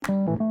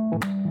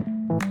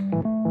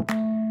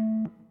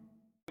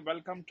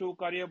welcome to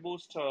Career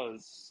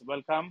Boosters.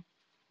 Welcome,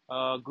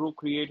 group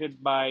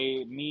created by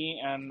me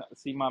and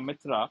Seema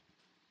Mitra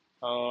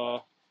uh,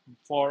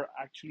 for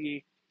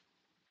actually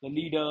the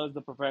leaders, the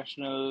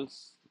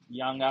professionals,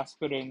 young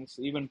aspirants,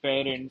 even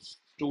parents,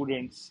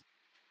 students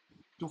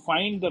to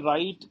find the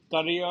right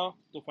career,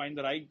 to find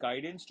the right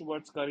guidance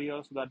towards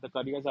career so that the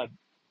careers are,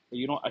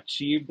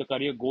 achieved, the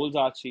career goals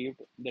are achieved,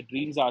 the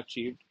dreams are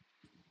achieved.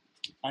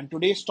 And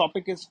today's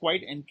topic is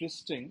quite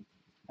interesting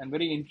and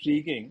very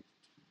intriguing.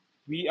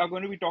 We are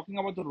going to be talking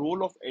about the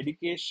role of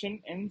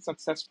education in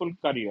successful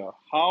career.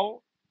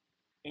 How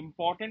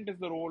important is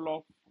the role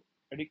of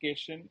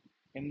education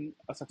in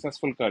a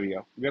successful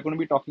career? We are going to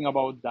be talking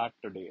about that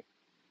today.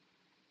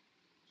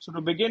 So, to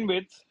begin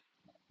with,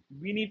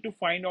 we need to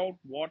find out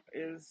what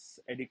is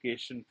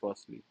education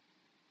firstly.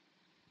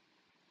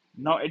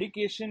 Now,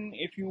 education,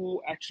 if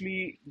you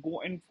actually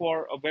go in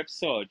for a web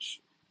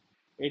search,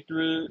 it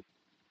will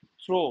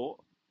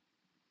throw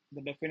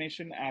the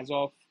definition as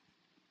of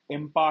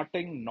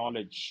imparting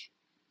knowledge.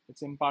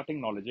 It's imparting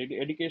knowledge.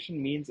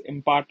 Education means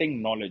imparting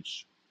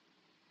knowledge.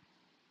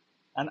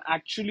 And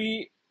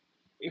actually,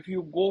 if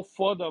you go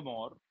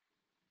furthermore,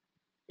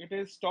 it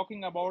is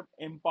talking about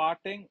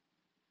imparting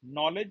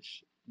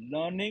knowledge,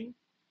 learning,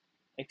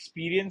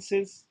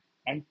 experiences,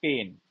 and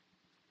pain.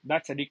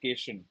 That's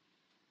education.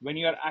 When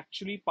you are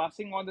actually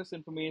passing on this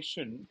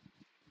information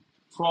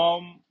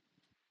from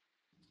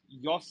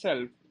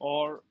yourself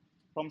or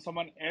from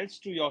someone else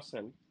to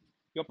yourself,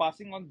 you're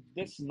passing on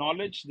this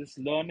knowledge, this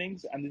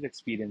learnings, and these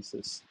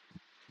experiences.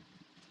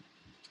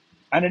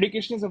 And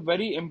education is a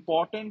very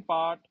important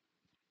part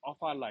of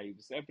our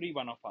lives, every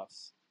one of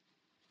us.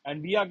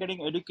 And we are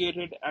getting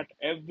educated at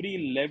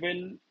every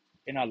level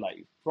in our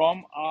life.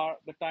 From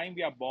the time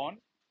we are born,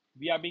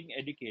 we are being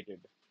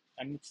educated.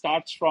 And it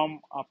starts from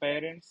our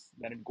parents,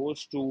 then it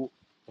goes to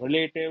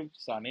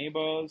relatives, our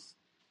neighbors,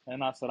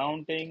 and our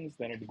surroundings,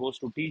 then it goes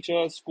to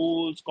teachers,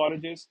 schools,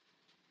 colleges.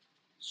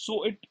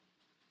 So it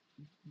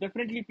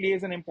definitely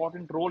plays an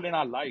important role in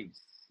our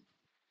lives.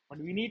 But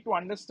we need to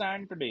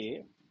understand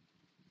today,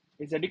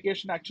 is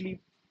education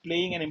actually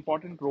playing an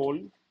important role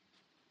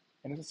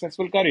in a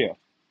successful career?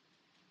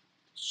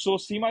 So,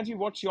 Seemaji,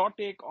 what's your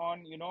take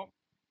on,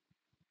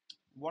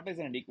 what is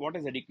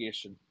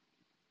education?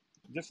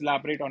 Just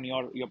elaborate on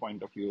your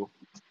point of view.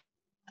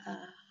 Uh,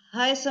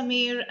 Hi,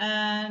 Samir,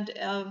 and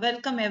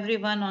welcome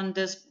everyone on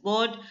this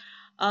board.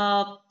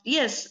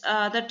 Yes,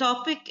 the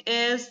topic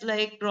is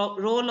like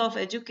role of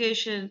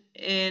education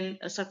in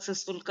a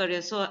successful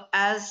career. So,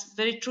 as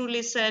very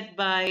truly said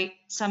by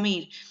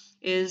Samir,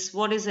 is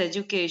what is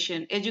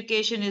education?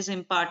 Education is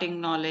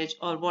imparting knowledge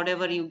or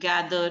whatever you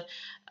gather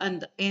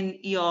and in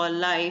your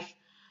life.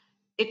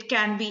 It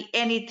can be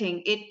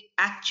anything. It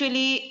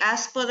actually,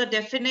 as per the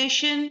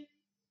definition,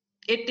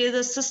 it is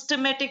a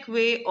systematic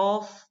way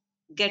of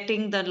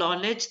getting the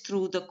knowledge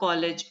through the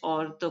college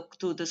or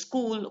through the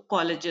school,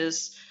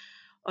 colleges,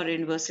 or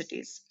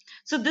universities.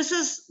 So this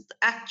is the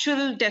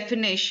actual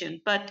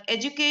definition. But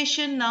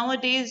education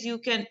nowadays, you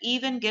can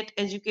even get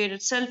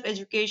educated. Self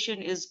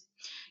education is,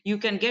 you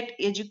can get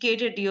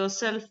educated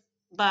yourself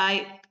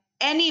by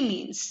any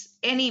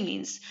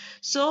means.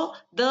 So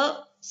the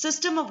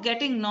system of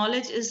getting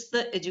knowledge is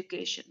the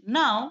education.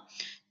 Now,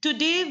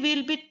 today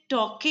we'll be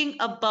talking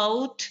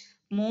about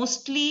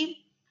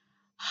mostly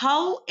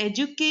how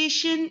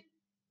education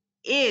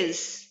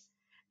is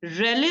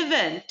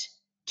relevant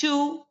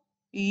to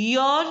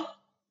your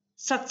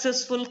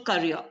successful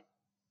career.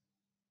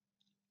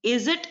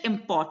 Is it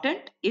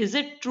important? Is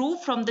it true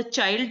from the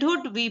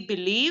childhood we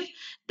believe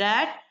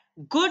that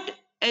good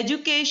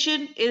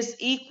education is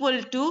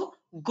equal to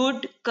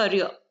good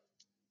career?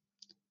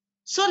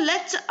 So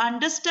let's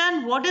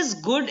understand what is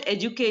good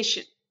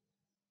education.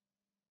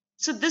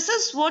 So this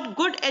is what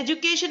good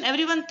education,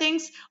 everyone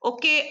thinks,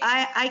 okay,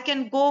 I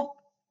can go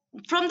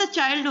from the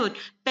childhood.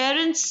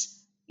 Parents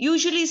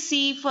usually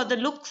see for the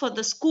look for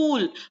the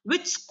school,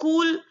 which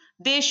school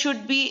they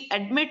should be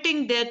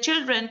admitting their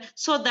children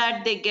so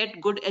that they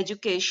get good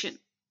education.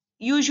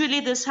 Usually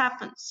this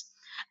happens.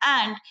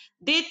 And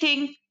they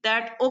think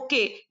that,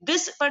 okay,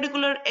 this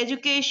particular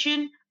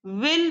education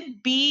will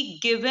be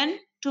given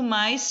to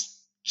my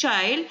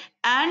child,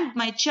 and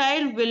my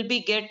child will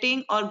be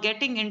getting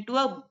into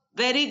a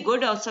very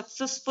good or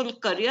successful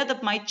career,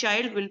 that my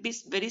child will be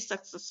very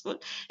successful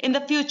in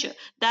the future.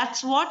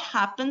 That's what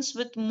happens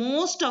with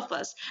most of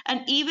us.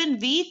 And even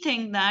we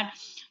think that,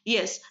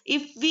 yes,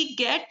 if we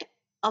get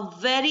a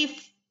very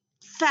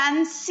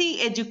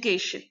fancy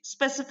education,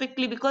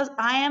 specifically because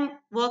I am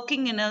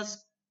working in a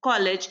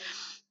college,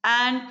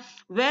 and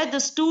where the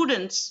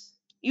students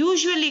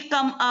usually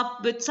come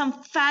up with some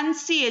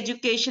fancy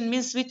education,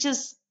 means which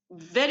is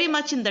very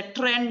much in the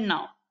trend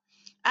now,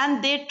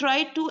 and they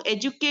try to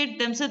educate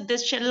themselves. They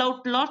shell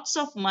out lots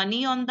of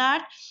money on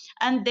that,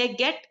 and they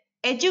get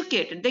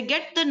educated, they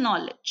get the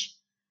knowledge.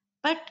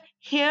 But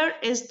here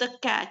is the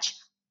catch: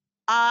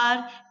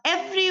 are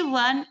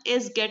everyone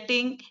is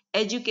getting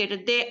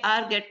educated? They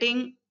are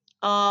getting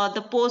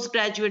the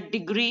postgraduate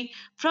degree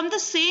from the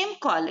same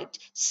college,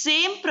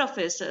 same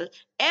professor,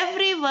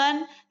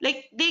 everyone,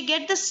 like they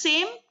get the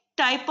same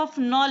type of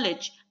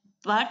knowledge.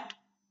 But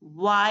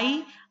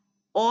why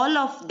all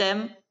of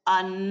them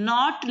are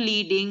not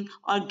leading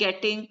or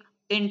getting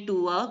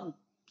into a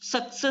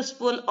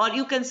successful, or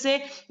you can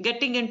say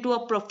getting into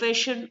a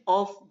profession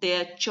of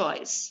their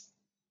choice?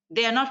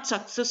 They are not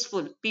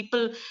successful.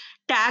 People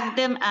tag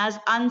them as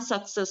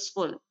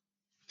unsuccessful.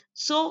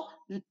 So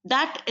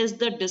that is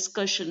the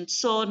discussion.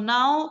 So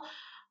now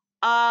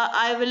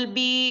I will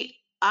be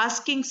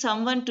asking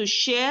someone to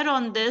share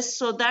on this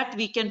so that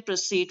we can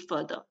proceed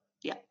further.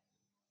 Yeah.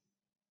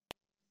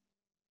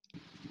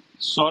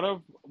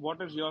 Saurav,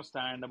 what is your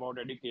stand about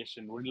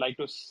education? Would you like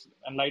to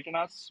enlighten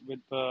us with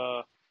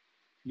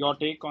your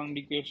take on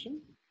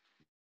education?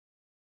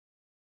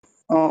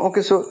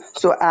 Okay, so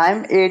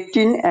I'm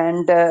 18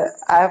 and I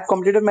have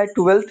completed my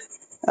 12th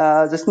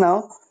just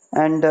now,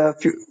 and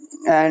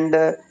and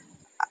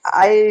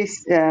I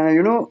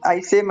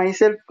say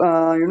myself,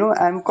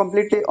 I'm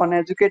completely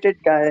uneducated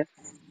guy.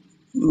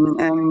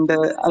 And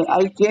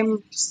I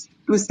came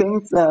to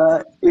science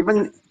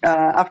even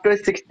after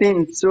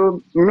 16.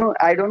 So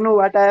I don't know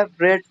what I have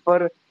read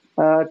for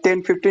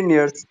 10, 15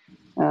 years.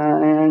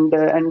 And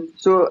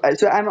so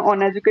I'm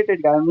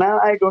uneducated guy. Now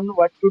I don't know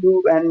what to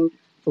do and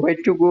where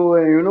to go.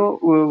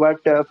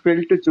 What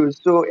field to choose.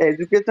 So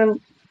education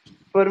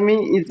for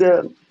me is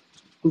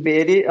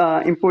very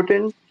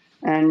important.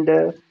 And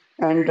now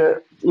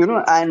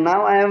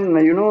I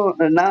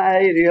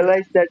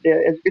realize that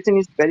education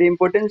is very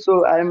important.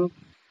 So I'm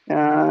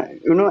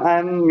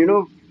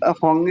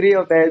hungry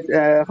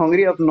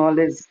of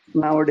knowledge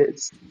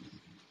nowadays.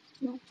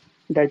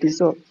 That is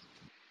so.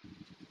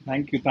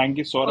 Thank you, Oh,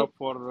 Saurabh,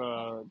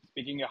 for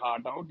speaking your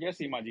heart out. Yes,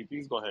 Imaji,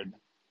 please go ahead.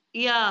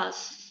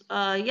 yes.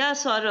 Yeah,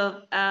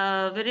 Saurav,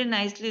 very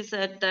nicely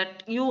said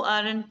that you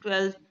are in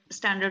 12th,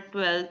 standard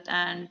 12th,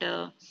 and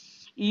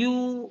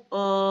you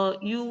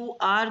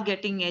are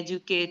getting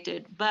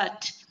educated.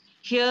 But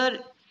here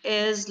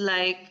is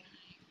like,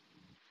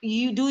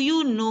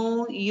 you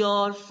know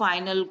your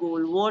final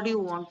goal? What do you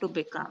want to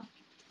become?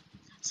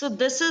 So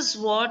this is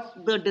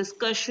what the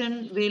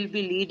discussion will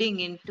be leading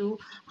into,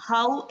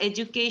 how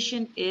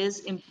education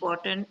is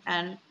important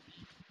and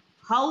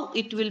how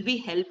it will be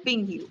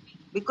helping you,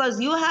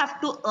 because you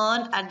have to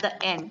earn at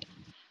the end.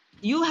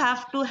 You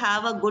have to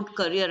have a good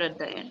career at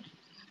the end.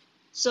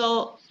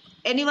 So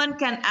anyone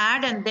can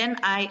add, and then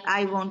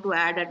I want to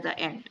add at the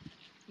end.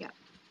 Yeah.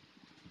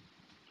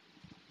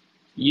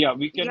 Yeah,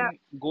 we Yeah. can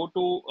go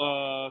to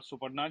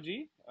Suparna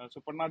ji.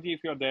 Suparna ji,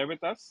 if you're there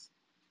with us,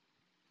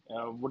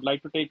 would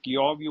like to take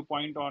your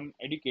viewpoint on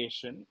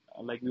education.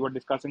 Like we were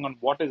discussing on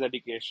what is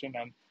education,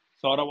 and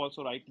Saurav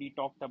also rightly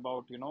talked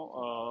about,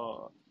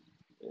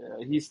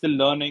 he's still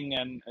learning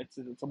and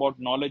it's about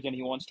knowledge and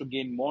he wants to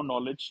gain more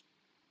knowledge.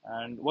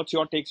 And what's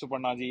your take,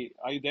 Suparna ji?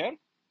 Are you there?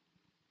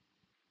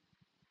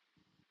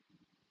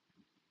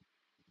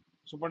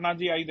 Suparna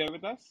ji, are you there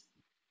with us?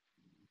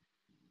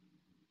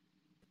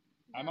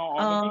 Am I Yeah,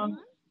 hi audible? Um,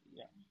 everyone.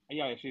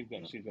 Yeah, yeah, she's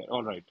there. She's there.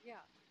 All right. Yeah,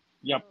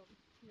 Yep.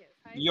 yes,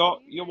 hi Sameer,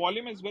 Your hi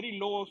volume is Seema. very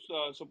low,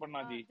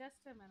 Suparna ji.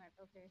 Just a minute,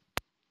 okay.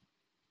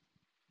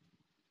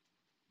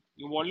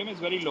 Your volume is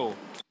very low.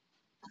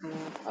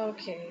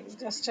 Okay,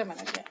 just a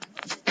minute. Yeah.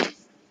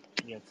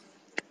 Yes.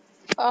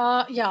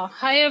 Yeah.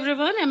 Hi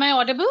everyone. Am I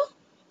audible?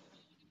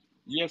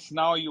 Yes,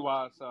 now you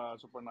are,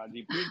 Suparna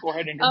ji. Please go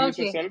ahead, introduce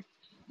Okay. yourself,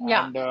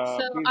 Yeah. and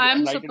So please I'm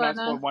enlighten us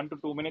for Suparna. 1 to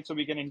 2 minutes so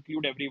we can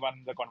include everyone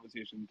in the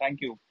conversation.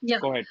 Thank you. Yeah.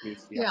 Go ahead,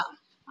 please. Yeah. Yeah.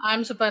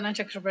 I'm Suparna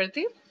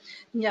Chakrabarti.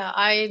 Yeah,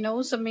 I know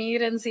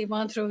Sameer and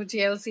Seema through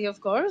GLC,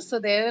 of course. So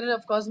there,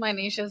 of course, my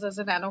niche is as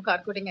a nano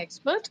card coding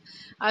expert.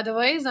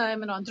 Otherwise,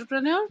 I'm an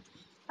entrepreneur.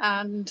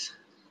 And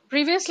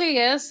previously,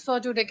 yes, for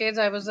 2 decades,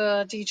 I was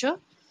a teacher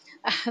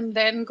and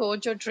then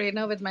coach or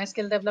trainer with my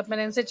skill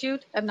development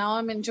institute. And now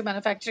I'm into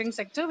manufacturing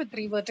sector with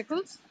 3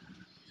 verticals.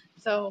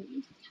 So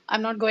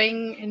I'm not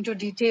going into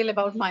detail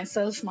about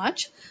myself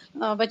much.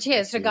 But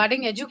yes, Okay.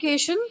 regarding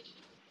education,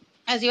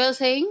 as you are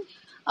saying,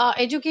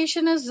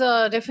 education is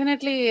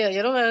definitely,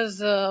 as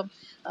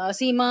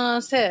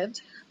Seema said,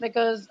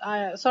 because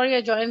sorry,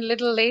 I joined a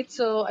little late,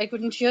 so I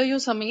couldn't hear you,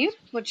 Sameer,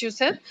 what you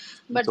said.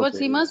 But It's what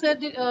okay. Seema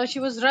said, she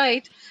was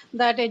right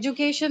that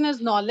education is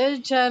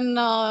knowledge, and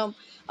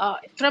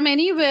from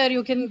anywhere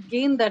you can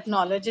gain that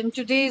knowledge in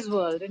today's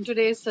world, in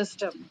today's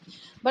system.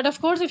 But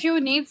of course, if you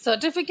need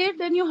certificate,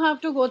 then you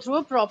have to go through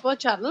a proper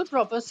channel,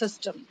 proper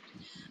system.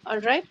 All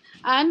right.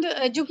 And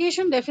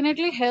education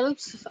definitely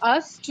helps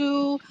us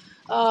to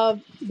uh,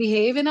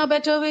 behave in a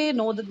better way,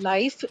 know the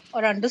life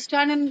or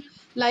understand in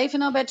life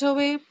in a better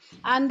way,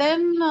 and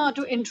then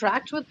to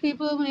interact with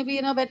people maybe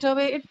in a better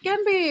way. It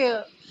can be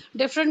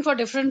different for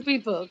different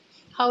people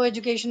how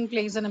education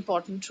plays an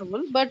important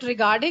role. But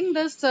regarding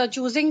this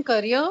choosing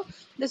career,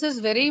 this is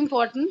very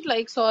important.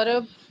 Like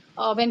Saurabh,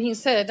 when he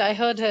said, I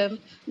heard him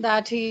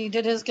that he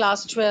did his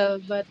class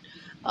 12, but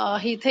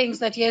he thinks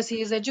that yes,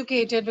 he is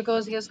educated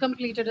because he has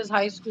completed his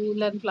high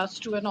school and plus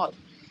two and all.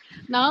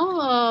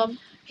 Now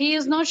he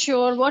is not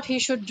sure what he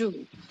should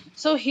do.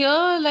 So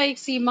here, like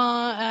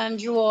Seema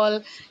and you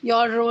all,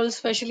 your role,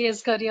 especially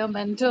as career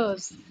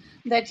mentors,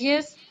 that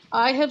yes,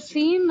 I have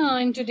seen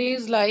in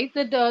today's life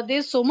that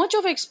there's so much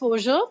of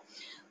exposure.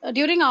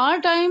 During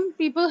our time,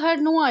 people had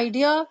no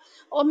idea,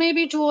 or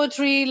maybe two or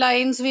three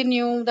lines we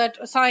knew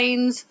that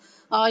science,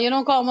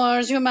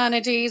 commerce,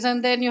 humanities,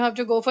 and then you have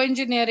to go for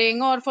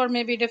engineering or for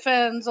maybe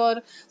defense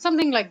or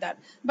something like that.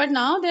 But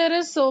now there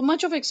is so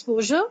much of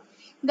exposure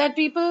that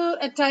people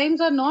at times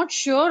are not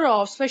sure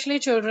of, especially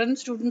children,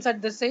 students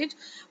at this age,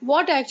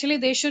 what actually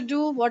they should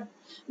do, what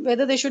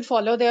whether they should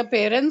follow their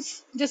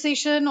parents'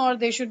 decision or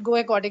they should go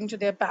according to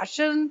their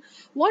passion,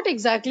 what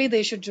exactly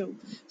they should do.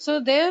 So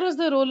there is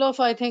the role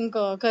of, I think,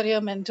 career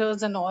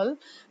mentors and all,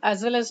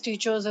 as well as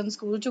teachers in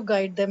school to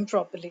guide them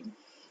properly.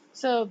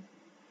 So,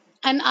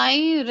 and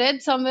I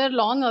read somewhere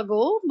long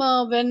ago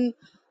when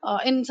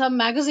in some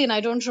magazine,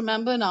 I don't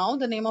remember now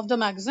the name of the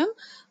magazine.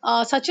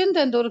 Sachin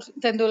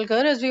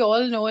Tendulkar, as we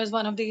all know, is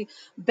one of the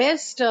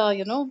best,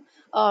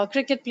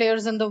 cricket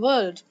players in the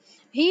world.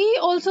 He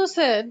also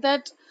said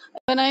that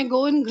when I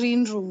go in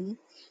green room,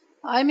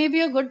 I may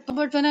be a good player,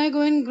 but when I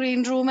go in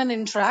green room and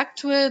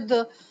interact with,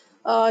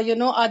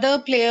 other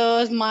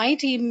players, my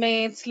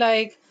teammates,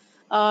 like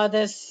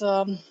this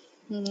Rahul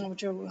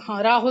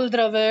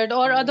Dravid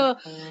or other,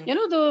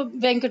 the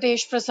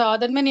Venkatesh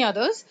Prasad and many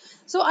others.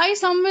 So I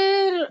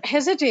somewhere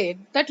hesitate.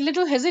 That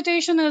little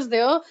hesitation is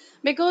there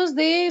because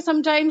they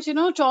sometimes,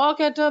 talk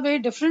at a very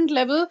different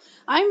level.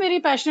 I'm very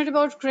passionate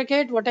about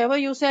cricket. Whatever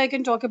you say, I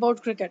can talk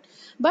about cricket.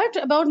 But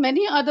about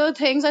many other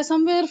things, I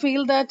somewhere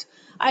feel that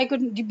I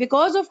could,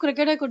 because of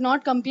cricket, I could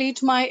not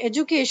complete my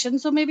education.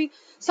 So maybe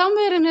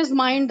somewhere in his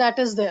mind that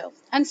is there.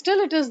 And still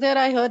it is there.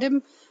 I heard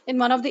him in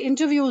one of the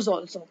interviews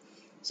also.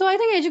 So I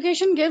think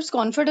education gives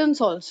confidence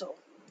also.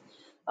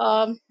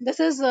 This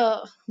is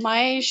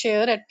my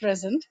share at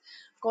present.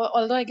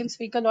 Although I can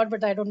speak a lot,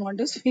 but I don't want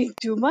to speak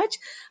too much.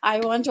 I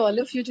want all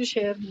of you to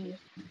share more.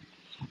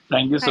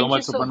 Thank you so Thank you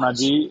much, so Suparna much.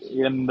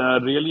 ji, and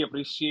really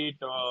appreciate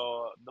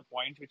the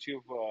point which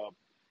you've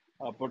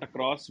put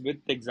across with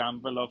the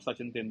example of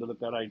Sachin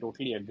Tendulkar. I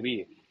totally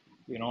agree.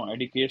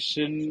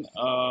 Education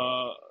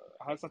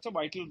has such a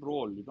vital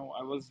role.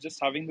 I was just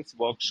having this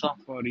workshop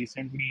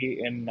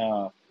recently in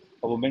a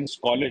women's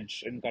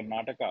college in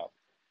Karnataka,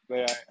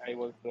 where I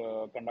was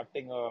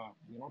conducting a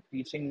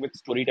teaching with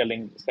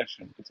storytelling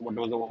session. It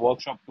was a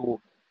workshop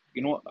to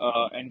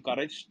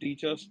encourage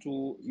teachers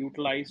to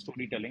utilize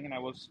storytelling, and I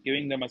was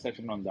giving them a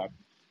session on that.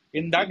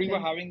 In that, we were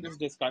Okay. having this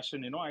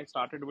discussion. I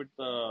started with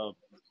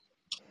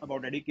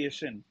about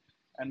education,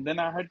 and then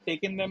I had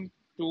taken them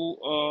to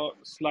a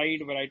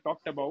slide where I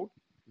talked about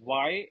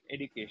why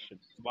education.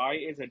 Why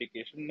is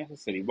education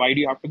necessary? Why do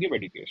you have to give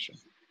education?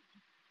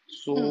 Hmm.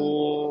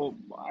 So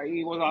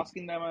I was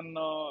asking them, and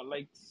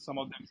like some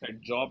of them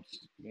said,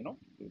 jobs.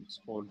 It's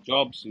for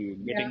jobs. You're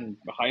Yeah. getting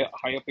a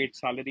higher paid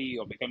salary,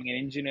 or becoming an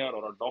engineer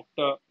or a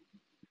doctor.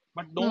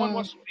 But no one Hmm.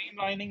 was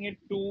streamlining it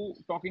to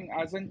talking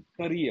as a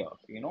career.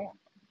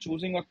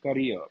 Choosing a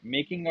career,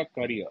 making a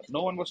career.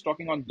 No one was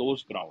talking on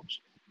those grounds.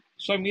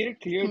 So I made it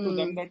clear to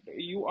them Hmm. that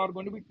you are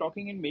going to be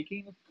talking in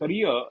making a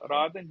career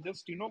rather than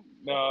just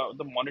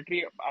the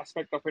monetary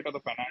aspect of it or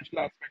the financial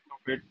aspect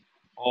of it,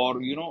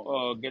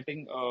 or getting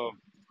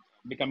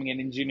becoming an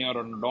engineer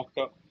or a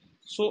doctor.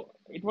 So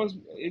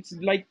it's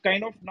like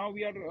kind of now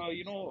we are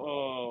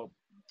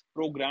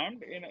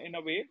programmed in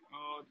a way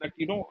that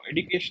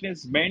education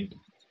is meant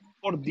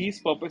for these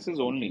purposes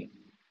only.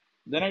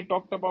 Then I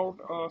talked about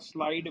a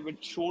slide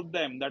which showed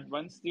them that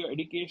once your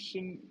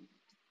education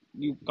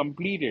you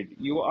completed,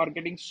 you are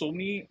getting so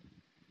many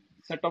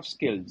set of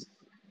skills.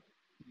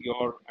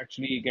 You're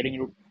actually getting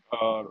into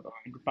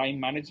time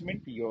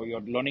management.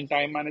 You're learning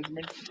time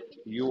management.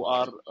 You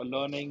are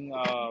learning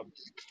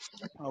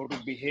how to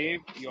behave.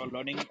 You're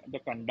learning the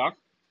conduct.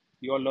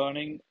 You're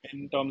learning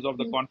in terms of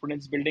the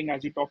confidence building,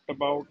 as you talked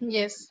about,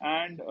 Yes.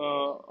 and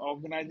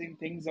organizing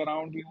things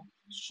around you.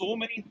 So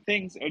many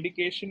things.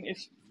 Education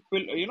is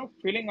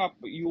filling up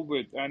you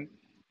with, and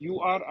you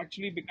are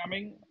actually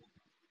becoming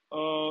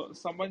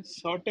someone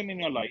certain in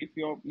your life.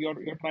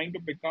 You're trying to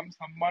become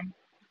someone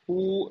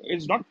who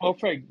is not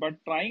perfect, but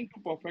trying to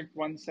perfect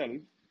oneself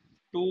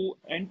to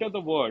enter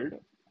the world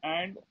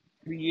and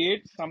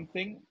create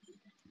something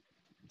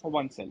for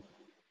oneself.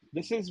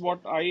 This is what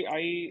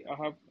I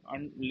have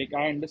like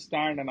I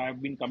understand, and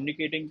I've been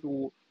communicating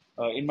to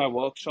in my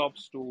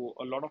workshops to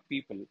a lot of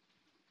people.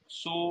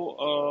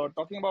 So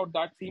talking about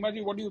that,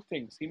 Seemaji, what do you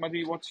think?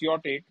 Seemaji, what's your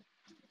take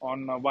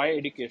on why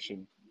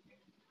education?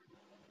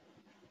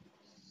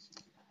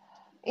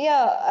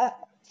 Yeah,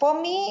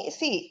 for me,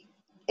 see,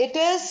 it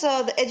is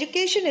the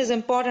education is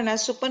important,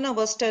 as Suparna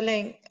was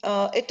telling.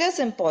 It is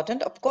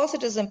important. Of course,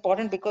 it is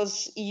important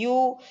because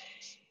you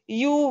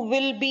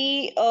will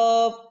be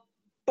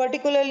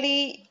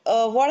particularly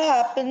what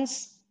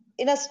happens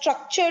in a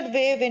structured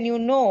way when you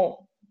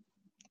know.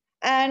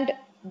 And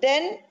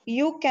then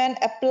you can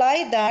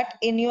apply that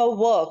in your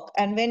work.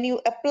 And when you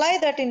apply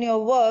that in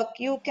your work,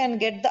 you can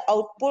get the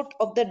output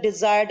of the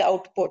desired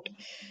output.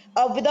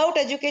 Without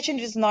education,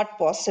 it is not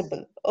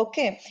possible.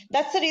 Okay,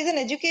 that's the reason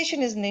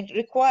education is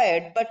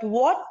required. But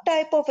what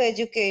type of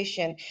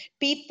education?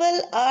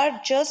 People are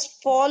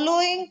just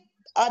following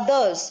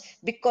others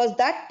because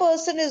that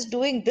person is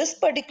doing this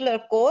particular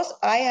course.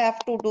 I have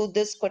to do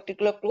this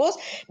particular course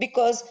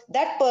because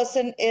that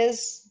person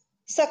is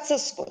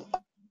successful.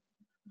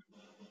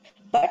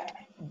 But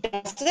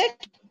does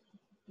it,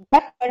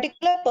 that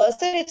particular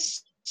person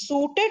is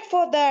suited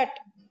for that,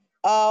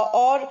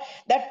 or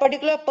that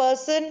particular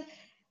person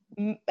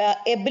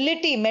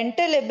ability,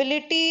 mental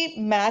ability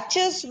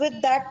matches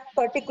with that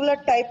particular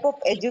type of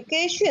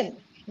education?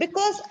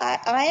 Because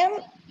I am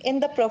in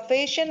the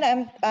profession,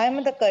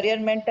 I'm the career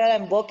mentor,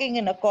 I'm working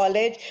in a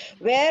college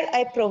where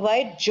I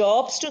provide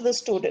jobs to the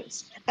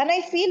students, and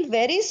I feel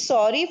very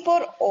sorry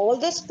for all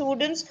the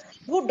students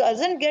who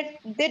doesn't get,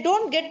 they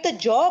don't get the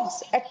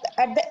jobs at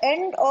the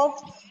end of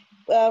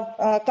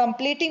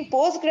completing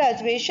post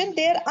graduation.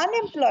 They are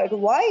unemployed.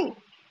 Why?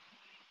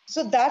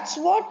 So that's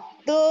what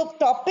the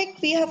topic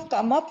we have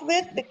come up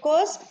with,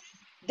 because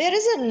there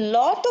is a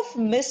lot of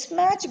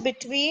mismatch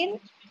between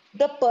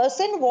the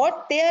person,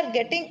 what they are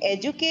getting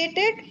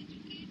educated,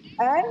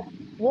 and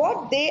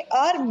what they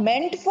are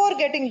meant for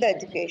getting the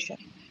education.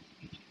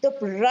 The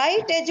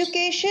right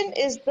education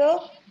is the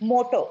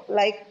motto.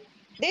 Like,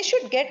 they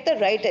should get the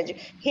right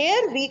education.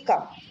 Here we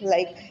come.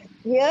 Like,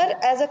 here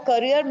as a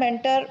career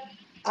mentor,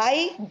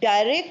 I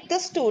direct the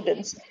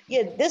students.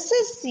 Yeah, this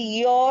is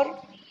your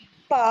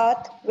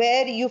path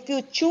where if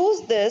you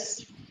choose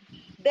this,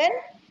 then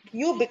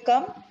you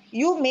become,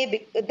 you may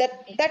be,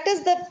 that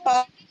is the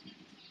path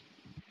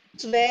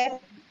where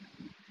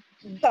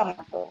become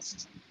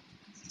actors.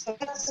 So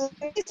that's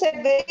really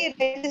said, very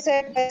rightly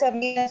said by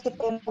Sameer and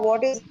Suparna.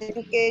 What is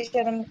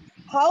education and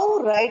how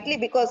rightly?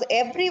 Because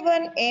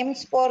everyone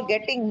aims for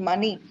getting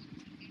money,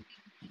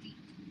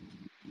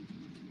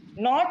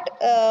 not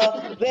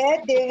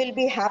where they will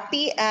be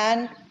happy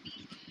and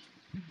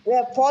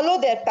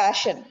follow their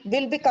passion.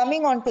 We'll be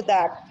coming on to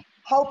that.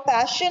 How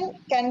passion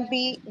can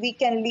be, we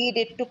can lead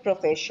it to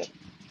profession.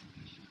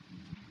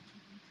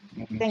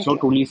 Thank So you.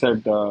 truly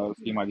said,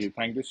 Seemaji.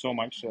 Thank you so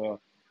much.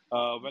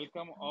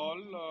 Welcome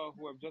all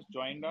who have just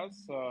joined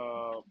us.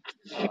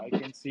 I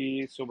can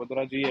see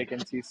Subhadra ji, I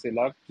can see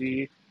Silak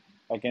ji,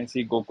 I can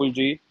see Gokul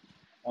ji,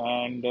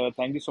 and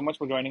thank you so much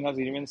for joining us,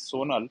 even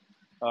Sonal.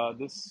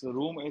 This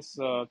room is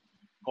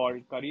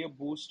called Career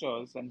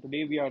Boosters, and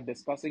today we are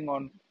discussing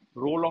on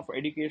role of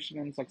education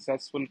in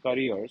successful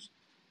careers.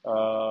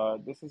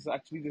 This is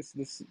actually,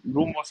 this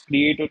room was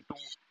created to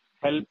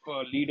help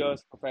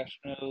leaders,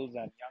 professionals,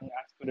 and young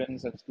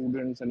aspirants and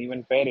students and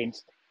even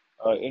parents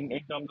in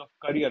terms of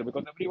career,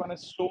 because everyone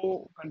is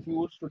so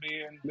confused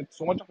today and with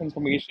so much of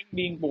information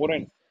being poured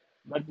in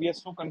that we are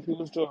so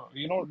confused,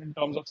 in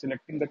terms of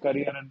selecting the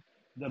career and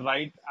the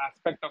right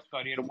aspect of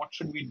career. What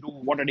should we do?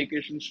 What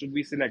education should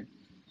we select?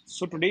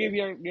 So today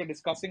we are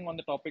discussing on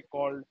the topic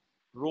called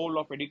role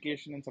of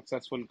education in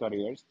successful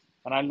careers.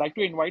 And I'd like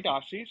to invite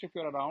Ashish, if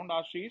you're around.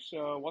 Ashish,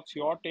 what's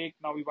your take?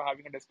 Now we were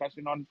having a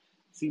discussion on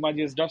Seema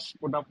ji has just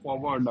put up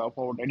forward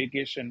for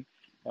education.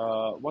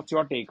 What's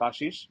your take,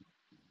 Ashish?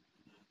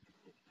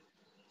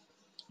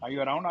 Are you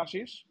around,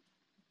 Ashish?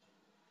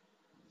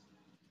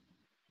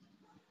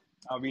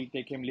 We'll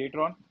take him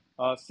later on.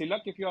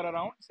 Silak, if you are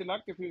around,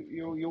 Silak, if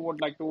you would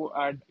like to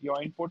add your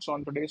inputs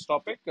on today's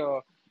topic,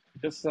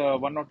 just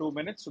 1 or 2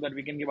 minutes so that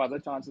we can give other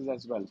chances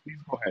as well. Please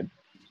go ahead.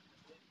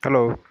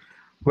 Hello.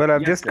 Well,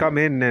 I've Yes, just come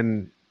Silak. in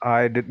and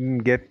I didn't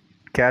get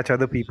catch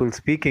other people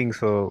speaking,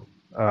 so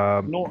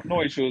um,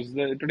 No issues.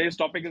 Today's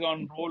topic is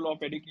on role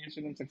of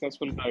education in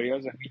successful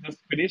careers, and we just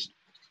finished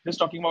just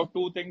talking about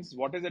two things: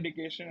 what is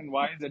education and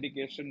why is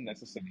education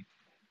necessary.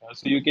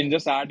 So you can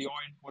just add your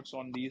inputs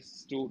on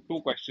these two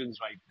questions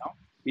right now.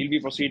 We'll be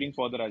proceeding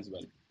further as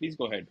well. Please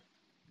go ahead.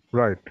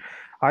 right.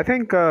 I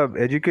think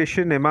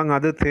education, among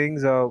other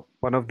things, are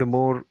one of the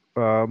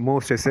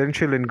most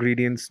essential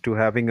ingredients to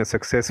having a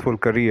successful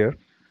career.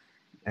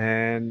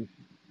 And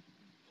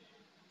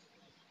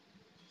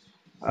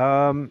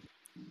um,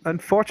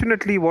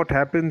 unfortunately, what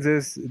happens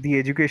is the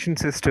education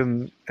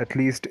system, at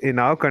least in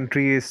our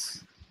country,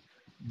 is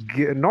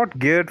not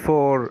geared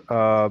for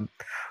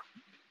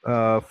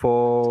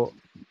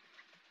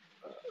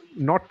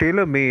not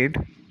tailor made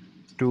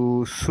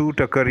to suit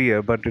a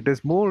career, but it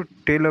is more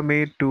tailor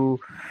made to.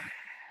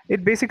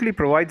 It basically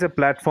provides a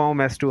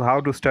platform as to how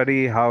to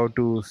study, how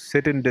to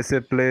sit in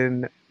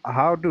discipline,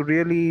 how to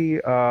really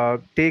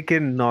take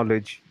in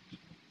knowledge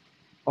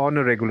on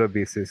a regular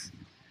basis.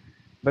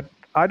 But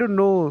I don't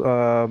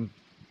know.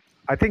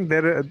 I think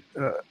a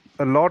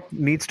lot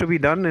needs to be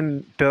done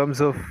in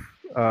terms of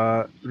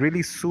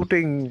really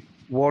suiting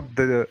what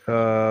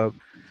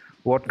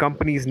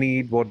companies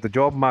need, what the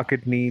job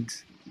market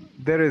needs.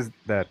 There is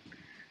that.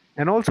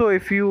 And also,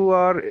 if you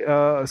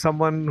are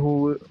someone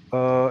who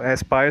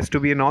aspires to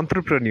be an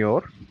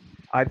entrepreneur,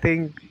 I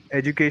think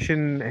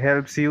education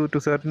helps you to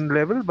certain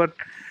level. But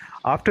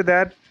after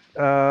that,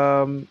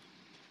 um,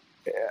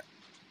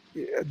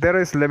 there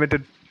is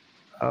limited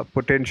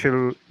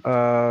potential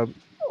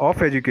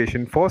of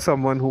education for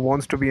someone who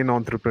wants to be an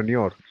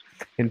entrepreneur.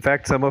 In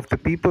fact, some of the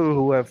people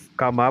who have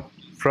come up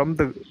from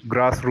the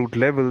grassroots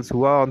levels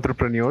who are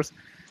entrepreneurs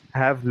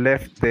have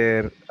left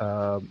their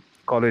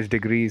college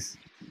degrees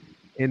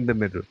in the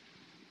middle.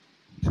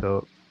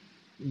 So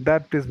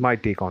that is my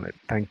take on it.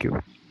 Thank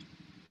you.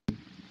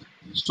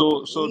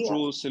 So Yeah.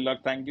 true,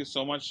 Silak. Thank you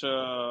so much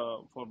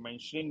for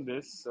mentioning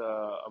this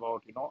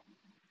about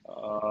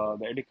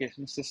the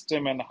education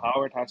system and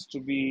how it has to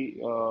be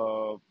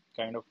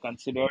kind of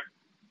considered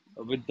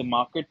with the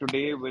market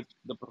today, with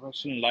the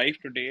professional life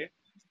today,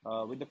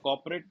 with the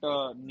corporate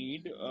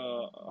need,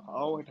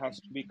 how it has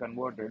to be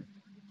converted.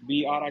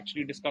 We are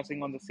actually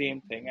discussing on the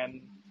same thing, and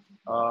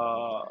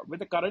with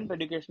the current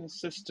education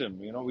system,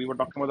 we were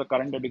talking about the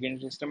current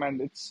education system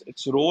and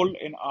its role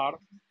in our,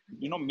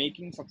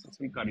 making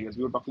successful careers.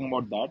 We were talking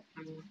about that,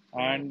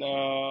 and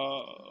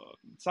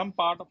some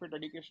part of it,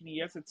 education,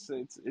 yes,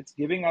 it's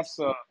giving us,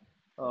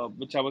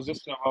 which I was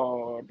just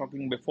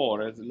talking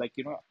before, is like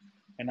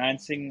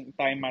enhancing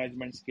time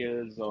management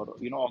skills, or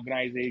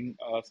organizing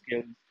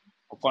skills,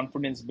 or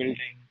confidence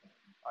building,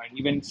 and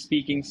even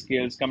speaking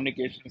skills,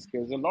 communication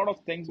skills, a lot of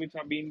things which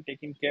are being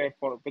taken care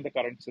for with the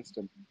current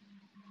system.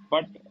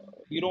 But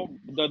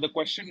the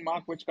question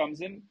mark which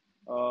comes in,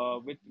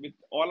 with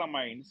all our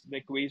minds, the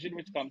equation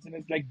which comes in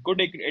is like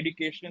good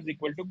education is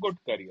equal to good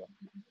career.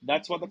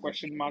 That's what the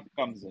question mark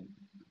comes in.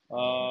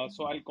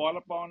 So I'll call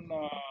upon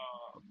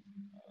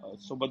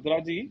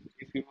Subhadra ji,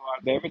 if you are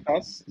there with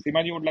us.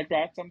 Seema ji would like to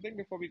add something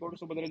before we go to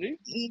Subhadra ji.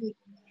 Y-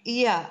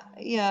 Yeah,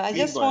 yeah. I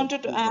Please just go ahead.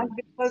 wanted to Please go add ahead.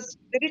 because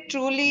very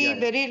truly, Yeah, yeah,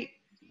 very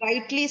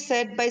rightly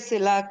said by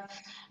Silak, yeah.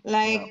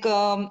 like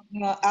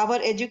our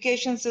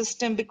education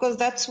system, because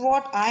that's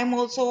what I'm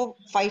also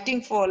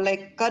fighting for.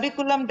 Like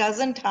curriculum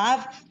doesn't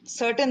have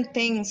certain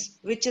things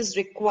which is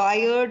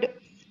required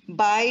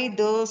by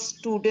the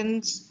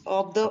students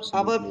of the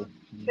our Absolutely.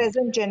 Mm.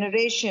 present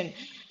generation,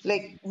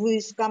 like who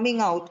is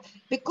coming out,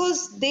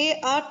 because they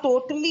are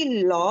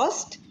totally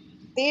lost.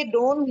 They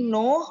don't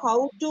know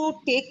how to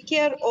take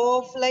care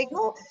of, like,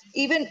 no,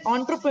 even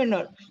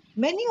entrepreneur.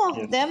 Many of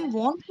Yes. them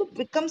want to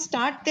become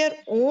start their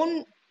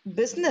own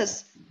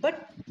business,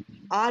 but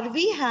are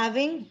we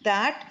having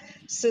that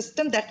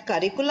system, that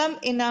curriculum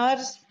in our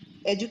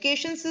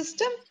education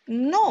system?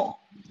 No,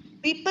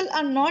 people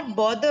are not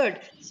bothered.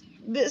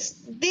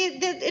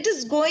 It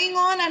is going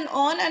on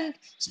and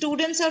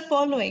students are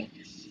following.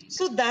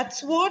 So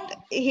that's what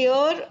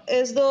here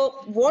is the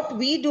what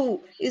we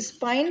do is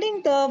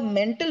finding the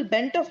mental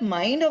bent of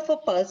mind of a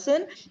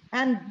person,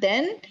 and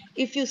then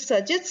if you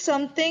suggest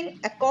something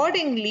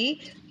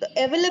accordingly, the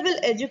available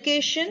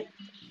education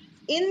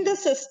in the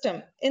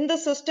system,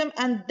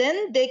 and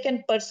then they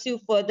can pursue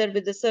further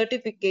with the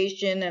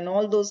certification and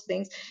all those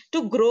things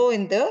to grow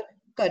in the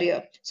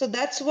career. So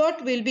that's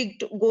what we'll be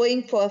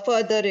going for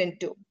further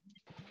into.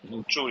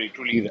 Truly,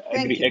 truly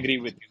Thank you. agree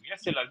with you.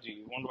 Yes, Silak ji,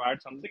 you want to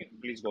add something?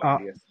 Please go Uh,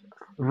 ahead. Yes.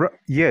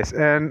 yes,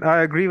 and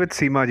I agree with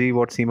Seemaji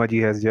what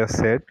Seemaji has just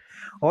said.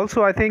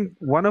 Also, I think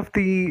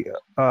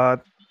uh,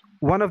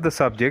 one of the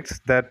subjects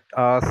that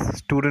our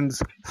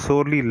students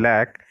sorely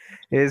lack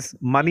is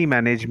money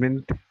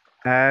management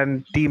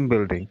and team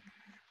building.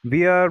 We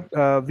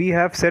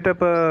have set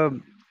up a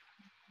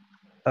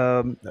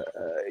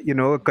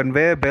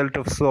conveyor belt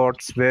of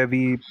sorts where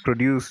we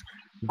produce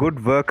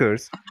good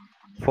workers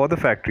for the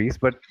factories,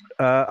 but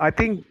I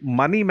think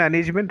money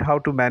management, how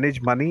to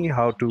manage money,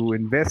 how to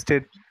invest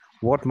it,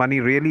 what money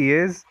really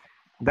is,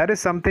 that is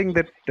something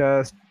that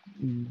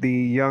the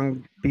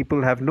young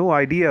people have no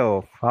idea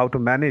of how to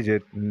manage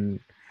it.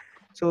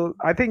 So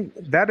I think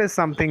that is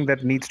something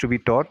that needs to be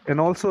taught, and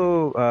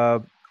also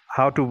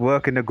how to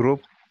work in a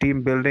group,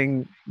 team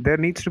building. There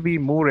needs to be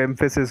more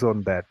emphasis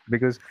on that,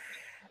 because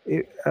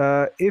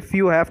if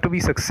you have to be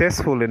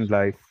successful in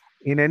life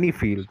in any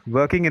field,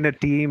 working in a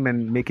team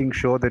and making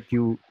sure that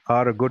you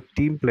are a good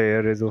team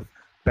player is of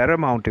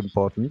paramount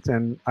importance,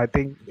 and I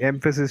think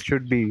emphasis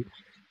should be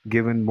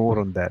given more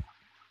on that.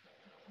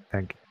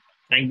 Thank you.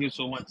 Thank you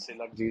so much,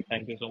 Silak ji.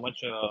 Thank you so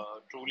much.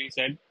 Truly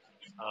said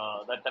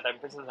that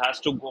emphasis has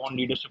to go on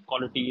leadership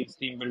qualities,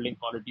 team building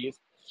qualities,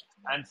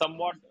 and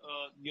somewhat,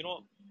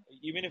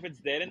 even if it's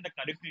there in the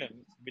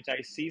curriculum, which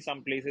I see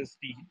some places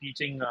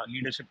teaching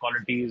leadership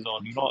qualities, or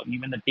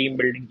even the team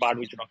building part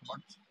which you talk about,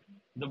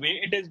 the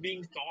way it is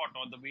being taught,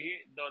 or the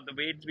way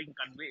it's being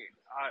conveyed,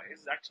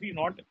 is actually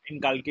not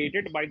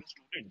inculcated by the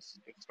students.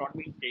 It's not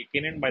being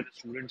taken in by the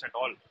students at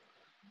all.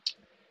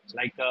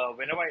 Like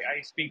whenever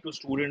I speak to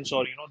students,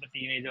 or the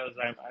teenagers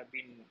I've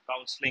been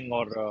counseling,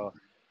 or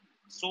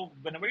so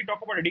whenever we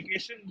talk about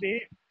education,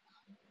 they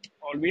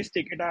always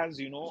take it as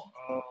that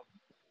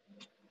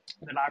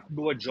I have to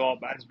do a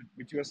job, as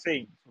which you are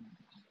saying.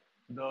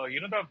 So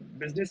the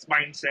business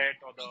mindset,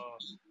 or the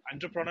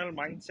entrepreneurial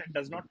mindset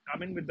does not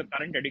come in with the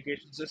current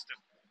education system.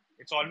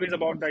 It's always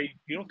about the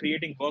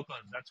creating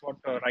workers. That's what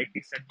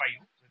rightly said by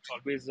you. It's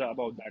always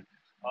about that.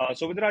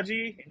 So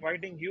Vidraji,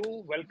 inviting you,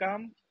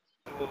 welcome.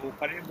 So,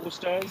 career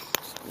boosters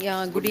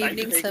Yeah, good would like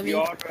to evening, take Sami.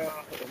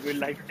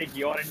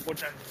 your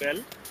inputs as well.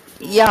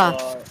 So,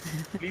 Yeah,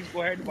 please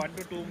go ahead. 1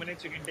 to 2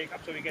 minutes you can take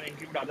up, so we can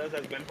include others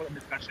as well for the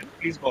discussion.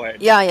 Please go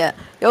ahead. yeah.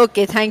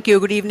 Okay, thank you.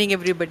 Good evening,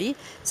 everybody.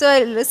 So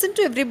I listened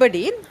to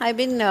everybody. I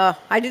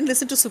didn't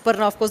listen to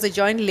Suparna, of course, I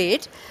joined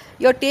late.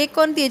 Your take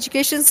on the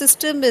education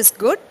system is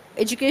good.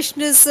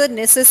 Education is a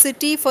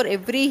necessity for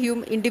every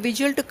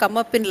individual to come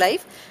up in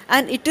life,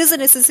 and it is a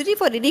necessity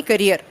for any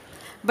career.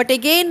 But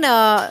again,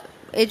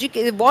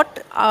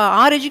 what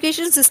our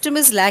education system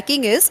is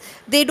lacking is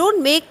they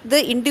don't make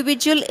the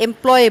individual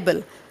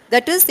employable.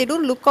 That is, they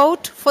don't look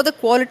out for the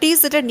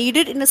qualities that are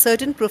needed in a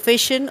certain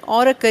profession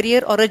or a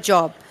career or a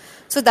job.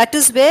 So that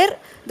is where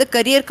the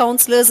career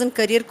counselors and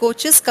career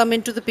coaches come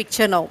into the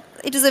picture now.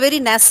 It is a very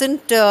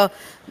nascent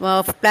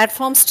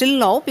platform still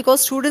now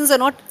because students are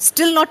not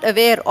still not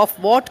aware of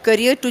what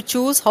career to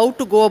choose, how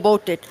to go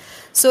about it.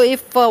 So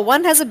if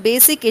one has a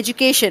basic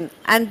education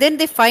and then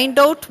they find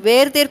out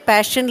where their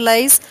passion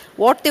lies,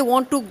 what they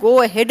want to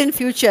go ahead in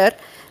future,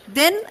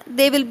 then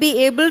they will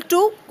be able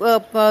to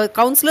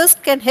counselors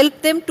can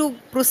help them to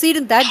proceed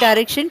in that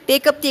direction,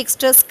 take up the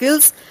extra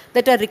skills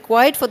that are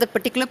required for the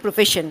particular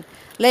profession.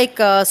 Like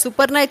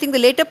Suparna, I think the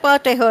later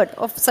part I heard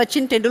of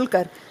Sachin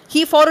Tendulkar,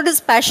 he followed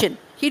his passion.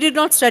 He did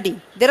not study.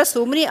 There are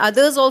so many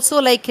others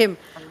also like him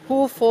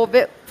who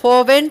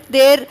forwent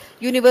their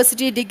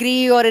university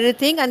degree or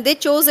anything and they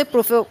chose a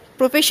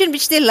profession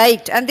which they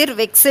liked and they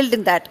excelled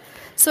in that.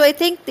 So I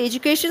think the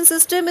education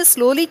system is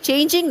slowly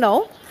changing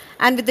now,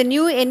 and with the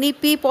new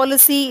NEP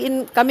policy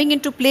in coming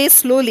into place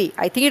slowly,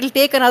 I think it will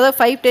take another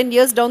 5-10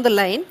 years down the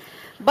line.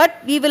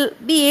 But we will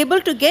be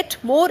able to get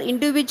more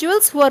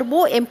individuals who are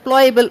more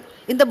employable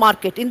in the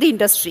market, in the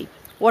industry,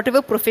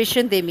 whatever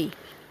profession they may.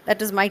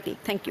 That is my take.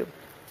 Thank you.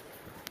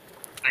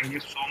 Thank you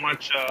so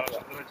much,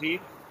 Anuradji.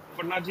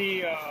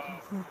 Suparnaji,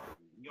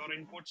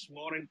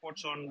 more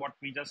inputs on what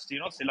we just,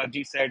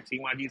 Silaji said,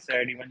 Seemaji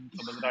said, even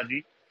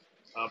Subhadraji.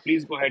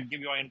 Please go ahead, give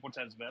your inputs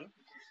as well.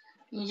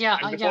 Yeah,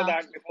 And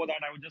yeah. before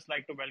that, I would just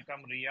like to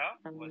welcome Ria,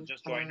 who has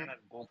just joined in as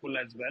Gokul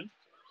as well.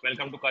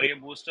 Welcome to Career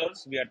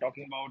Boosters. We are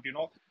talking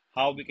about,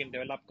 how we can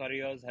develop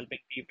careers, helping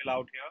people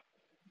out here.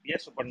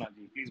 Yes,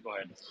 Suparnaji, please go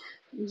ahead.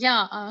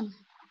 Yeah.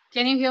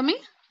 Can you hear me?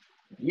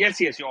 Yes,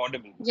 you're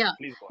audible. Yeah,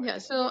 Please go ahead. yeah.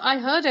 So I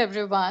heard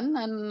everyone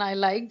and I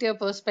like their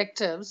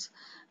perspectives.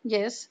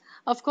 Yes,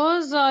 of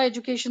course, our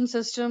education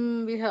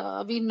system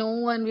we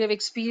know and we have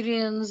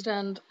experienced,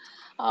 and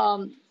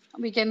um,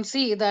 we can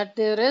see that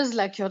there is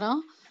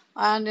lacuna.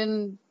 And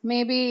in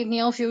maybe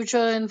near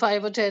future, in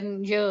 5 or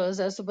 10 years,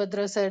 as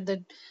Subhadra said,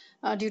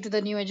 that due to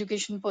the new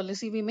education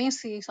policy, we may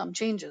see some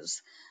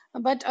changes.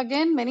 But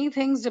again, many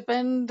things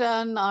depend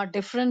and are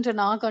different in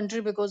our country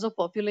because of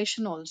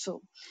population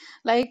also.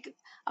 Like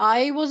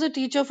I was a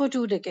teacher for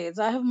 2 decades.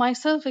 I have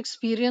myself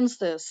experienced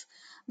this.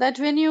 That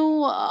when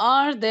you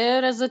are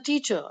there as a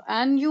teacher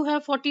and you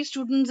have 40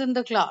 students in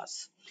the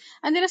class,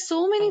 and there are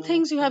so many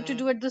things you have to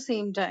do at the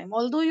same time,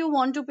 although you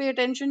want to pay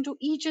attention to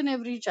each and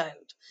every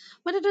child,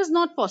 but it is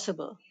not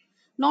possible.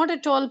 Not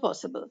at all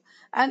possible.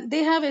 And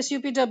they have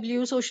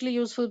SUPW, socially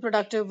useful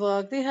productive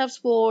work, they have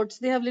sports,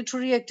 they have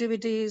literary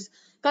activities,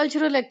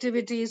 cultural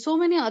activities, so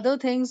many other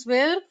things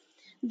where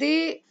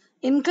they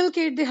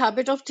inculcate the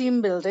habit of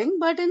team building.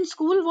 But in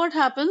school, what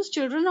happens,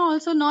 children are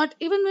also not,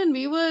 even when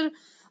we were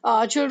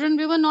children,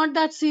 we were not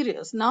that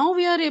serious. Now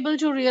we are able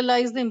to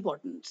realize the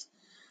importance,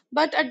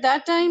 but at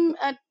that time,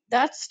 at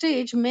that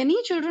stage,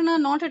 many children are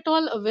not at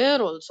all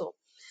aware also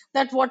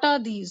that what are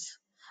these,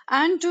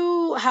 and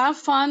to have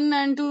fun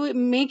and to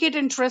make it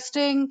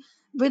interesting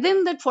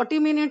within that 40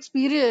 minutes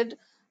period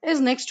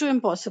is next to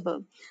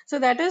impossible. So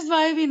that is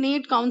why we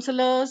need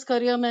counselors,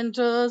 career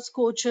mentors,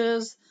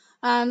 coaches,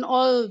 and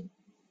all,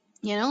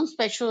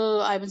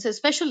 special, I would say,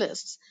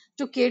 specialists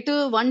to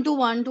cater one to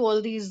one to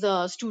all these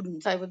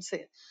students, I would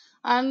say.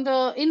 And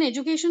in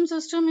education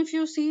system, if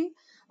you see,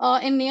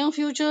 in near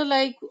future,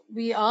 like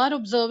we are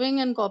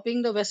observing and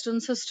copying the western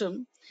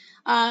system,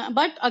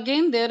 but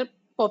again their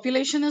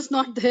population is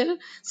not there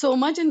so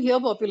much, and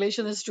here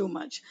population is too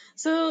much.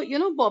 So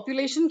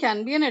population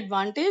can be an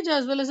advantage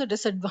as well as a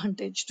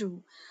disadvantage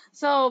too.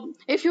 So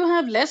if you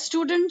have less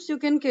students, you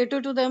can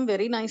cater to them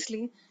very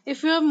nicely.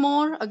 If you have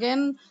more,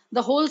 again,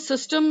 the whole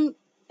system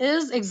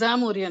is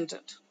exam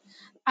oriented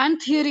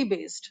and theory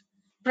based.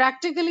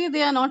 Practically,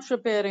 they are not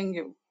preparing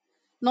you.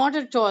 Not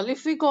at all.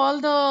 If we call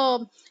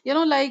the,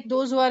 like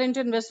those who are into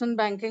investment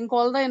banking,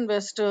 call the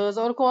investors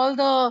or call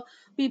the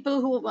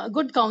people who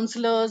good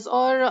counselors,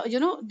 or,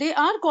 they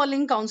are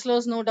calling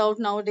counselors, no doubt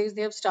nowadays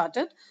they have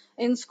started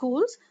in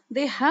schools.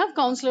 They have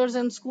counselors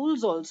in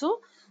schools also.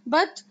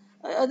 But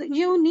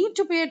you need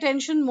to pay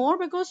attention more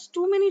because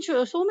so many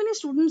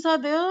students are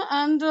there,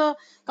 and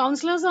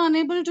counselors are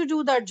unable to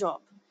do that job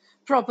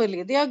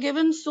properly. They are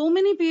given so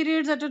many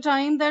periods at a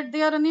time that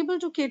they are unable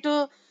to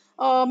cater.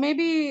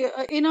 Maybe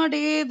in a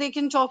day they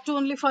can talk to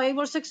only 5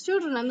 or 6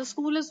 children, and the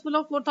school is full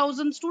of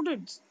 4,000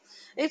 students.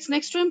 It's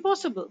next to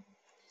impossible.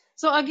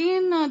 So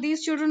again,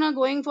 these children are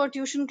going for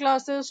tuition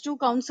classes to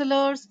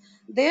counselors.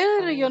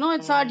 There,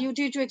 it's our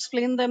duty to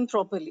explain them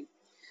properly.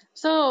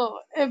 So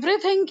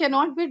everything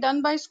cannot be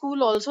done by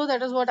school also.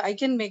 That is what I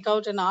can make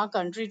out in our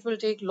country. It will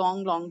take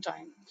long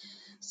time.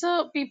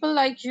 So people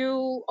like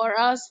you or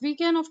us, we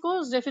can of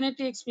course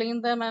definitely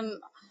explain them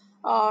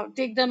and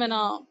take them in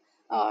a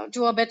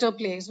to a better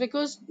place.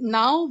 Because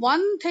now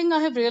one thing I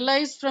have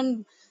realized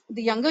from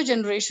the younger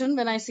generation,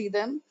 when I see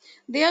them,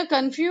 they are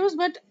confused,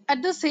 but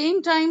at the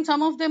same time,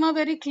 some of them are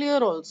very clear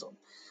also,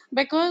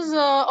 because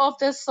of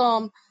this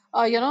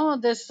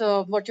this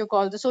what you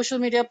call the social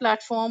media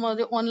platform or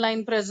the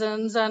online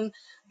presence, and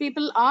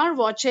people are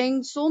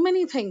watching so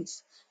many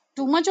things.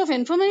 Too much of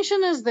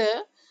information is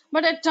there,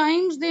 but at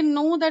times they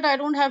know that I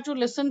don't have to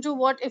listen to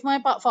what if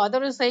my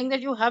father is saying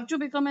that you have to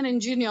become an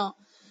engineer.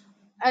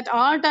 At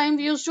our time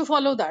we used to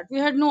follow that, we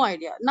had no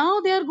idea.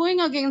 Now they are going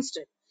against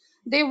it.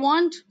 They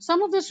want,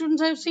 some of the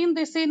students I've seen,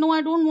 they say no,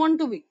 I don't want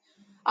to be,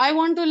 I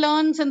want to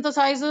learn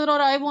synthesizer or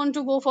I want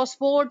to go for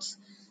sports.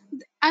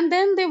 And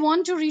then they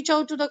want to reach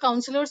out to the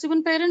counselors,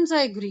 even parents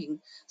are agreeing.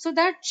 So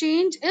that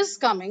change is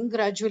coming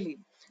gradually,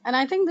 and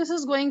I think this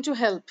is going to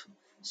help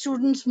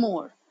students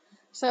more.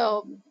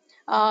 So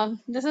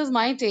this is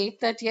my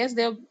take, that yes,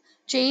 the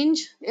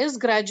change is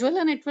gradual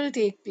and it will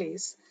take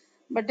place,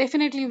 but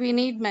definitely we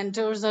need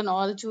mentors and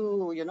all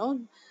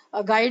to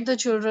guide the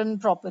children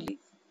properly.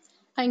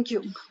 Thank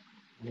you.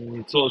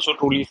 So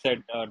truly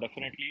said,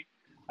 definitely.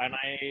 And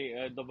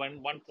the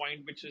one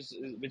point which is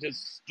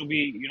to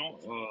be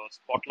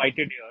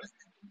spotlighted here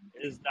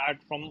is that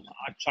from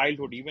our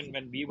childhood, even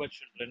when we were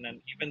children,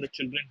 and even the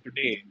children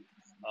today,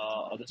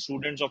 the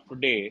students of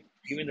today,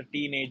 even the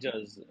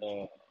teenagers,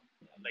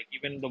 like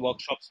even the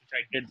workshops which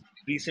I did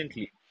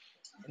recently,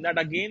 and that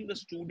again the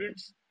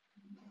students,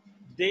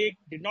 they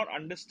did not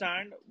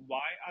understand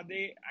why are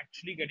they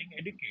actually getting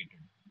educated.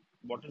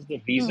 What is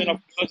the reason Hmm. of,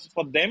 because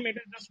for them it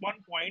is just one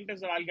point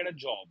is that I'll get a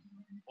job,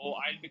 or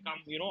I'll become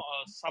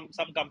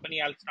some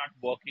company, I'll start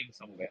working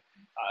somewhere.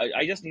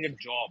 I just need a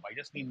job, I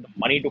just need the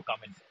money to come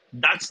in.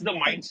 That's the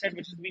mindset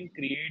which has been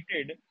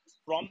created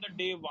from the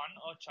day one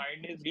a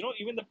child is,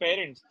 even the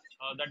parents,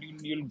 that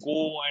you'll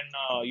go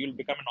and you'll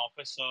become an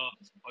officer,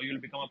 or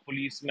you'll become a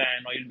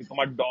policeman, or you'll become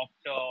a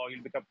doctor, or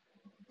you'll become.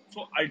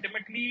 So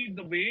ultimately,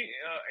 the way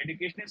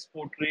education is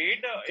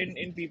portrayed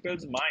in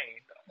people's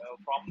mind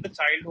from the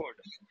childhood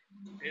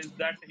is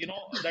that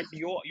that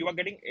you are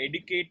getting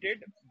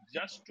educated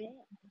just to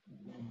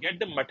get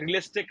the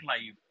materialistic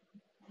life,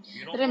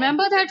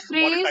 Remember get that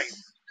phrase,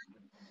 commoditized.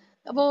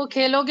 वो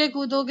खेलोगे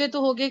कूदोगे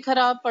तो होगे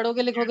खराब,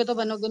 पढ़ोगे लिखोगे तो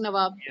बनोगे Yes,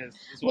 Nawab. yes.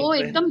 This was वो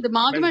the एकदम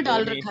दिमाग MS में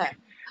डाल Dhoni. रखा है.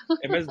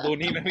 MS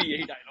Dhoni में भी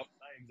यही dialogue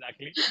था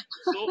exactly.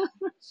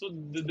 So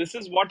this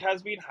is what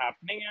has been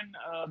happening,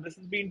 and this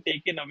has been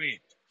taken away.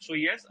 So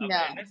yes,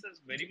 Yeah. awareness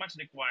is very much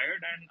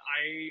required, and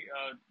I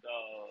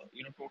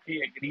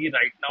totally agree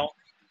right now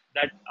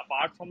that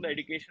apart from the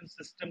education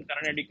system,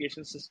 current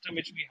education system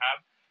which we have,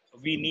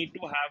 we need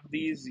to have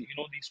these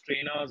these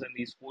trainers and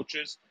these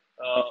coaches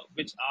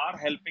which are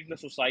helping the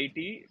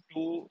society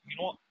to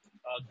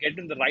get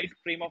in the right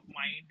frame of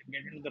mind,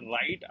 get in the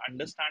right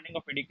understanding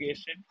of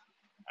education,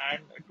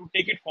 and to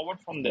take it forward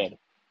from there.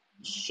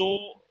 So,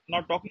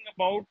 now talking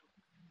about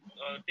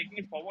taking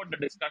it forward, the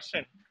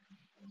discussion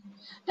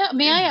Yeah,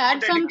 may I is add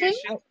good something,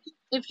 education.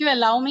 if you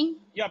allow me?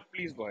 Yeah,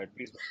 please go ahead.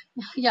 Please go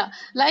Yeah,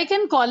 like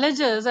in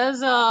colleges,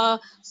 as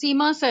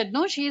Seema said,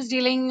 no, she's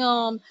dealing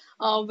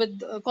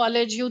with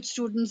college youth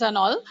students and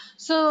all.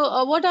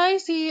 So what I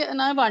see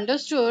and I've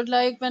understood,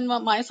 like when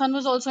my son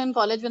was also in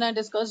college, when I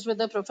discussed with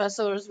the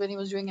professors when he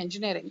was doing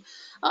engineering,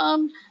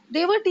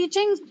 they were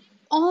teaching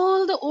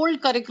all the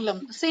old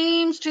curriculum, the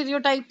same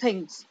stereotype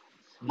things.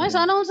 My ahead.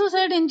 son also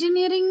said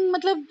engineering,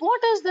 matlab,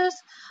 what is this?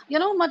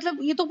 Matlab,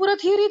 ये तो पूरा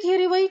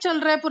theory वही चल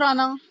रहा है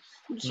पुराना.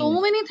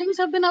 So many things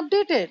have been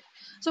updated.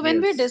 So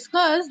when we Yes.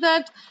 discuss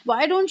that,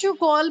 why don't you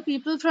call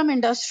people from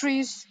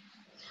industries,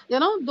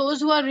 those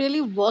who are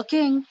really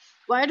working?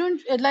 Why don't,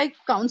 like,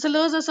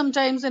 counselors are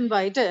sometimes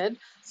invited? Yeah.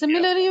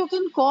 Similarly, you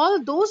can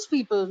call those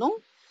people, no?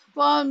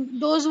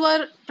 Those who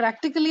are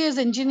practically as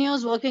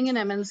engineers working in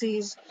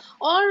MNCs,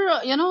 or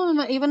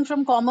even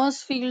from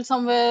commerce field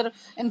somewhere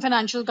in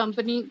financial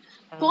company.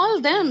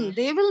 Call them.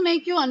 They will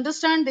make you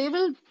understand. They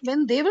will,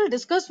 when they will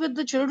discuss with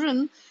the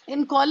children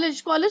in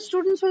college. College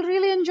students will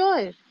really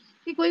enjoy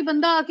कि कोई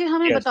बंदा आके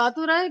हमें बता Yes.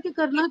 तो रहा है कि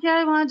करना क्या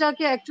है वहां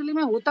जाके, एक्चुअली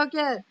में होता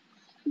क्या है.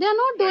 They are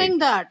not Right. doing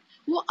that.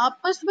 वो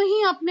आपस में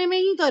ही अपने में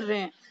ही कर रहे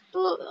हैं.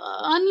 तो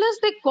unless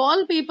they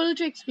call people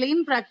to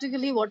explain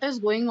practically what is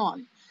going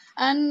on,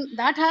 and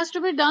that has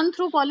to be done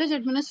through college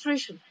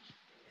administration.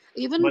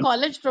 Even But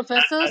college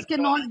professors that's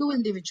cannot do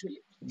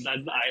individually.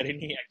 the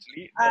irony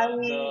actually. The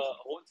I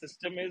whole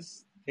system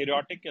is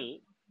theoretical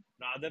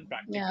rather than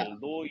Yeah, practical.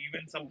 Though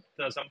even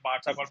some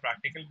parts are called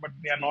practical, but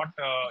they are not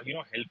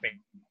helping.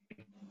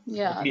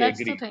 yeah, Totally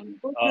that's the agree. thing.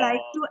 would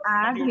like to Simran,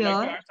 add you would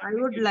like to here. add I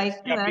something? would You just,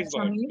 like to yeah, add, please go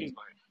ahead. Samir. Please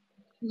go ahead.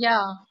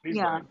 Yeah, Please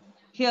go Yeah. ahead.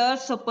 Here,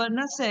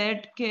 Suparna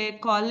said,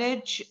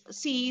 college,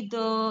 see,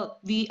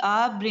 we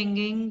are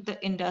bringing the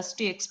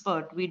industry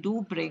expert. We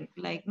do bring,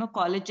 like, no,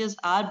 colleges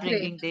are great.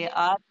 bringing, they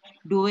are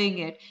doing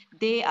it.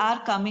 They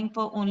are coming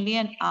for only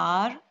an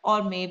hour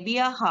or maybe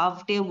a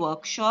half day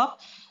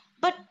workshop.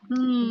 but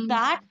Hmm.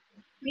 that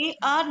they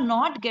are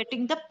not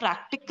getting the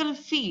practical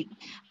feed.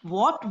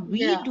 What we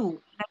Yeah.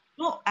 do, like,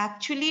 no,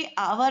 actually,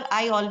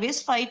 I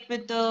always fight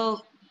with the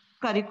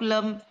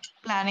curriculum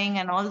planning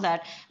and all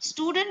that.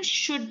 Students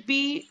should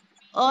be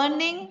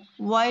earning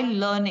while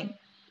learning.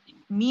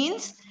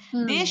 Means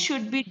they Hmm.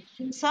 should be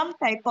doing some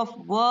type of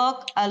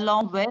work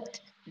along with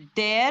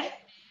their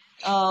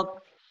uh,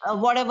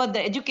 whatever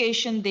the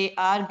education they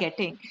are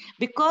getting,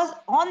 because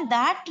on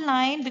that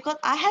line, because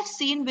I have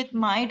seen with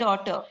my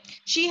daughter,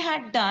 she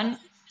had done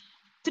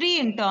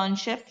 3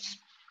 internships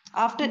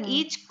after Hmm.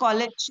 each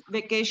college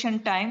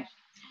vacation time.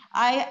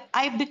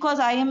 I because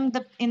I am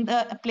the in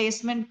the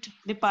placement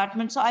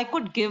department, so I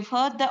could give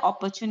her the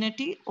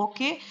opportunity.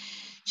 Okay,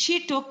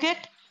 she took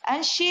it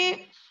and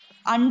she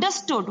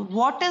understood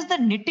what is the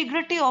nitty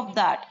gritty of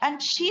that,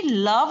 and she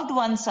loved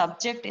one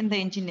subject in the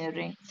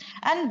engineering,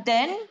 and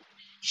then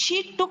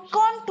she took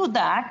on to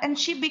that and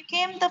she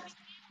became the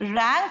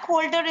rank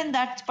holder in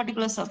that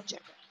particular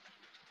subject.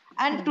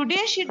 And Hmm.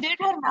 today she did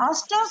her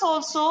master's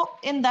also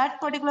in that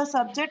particular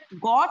subject,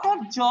 got her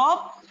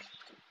job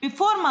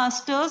before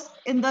master's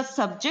in the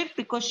subject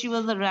because she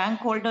was the rank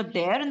holder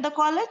there in the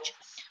college.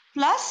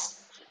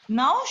 Plus,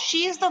 now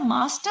she is the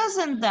master's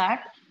in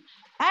that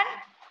and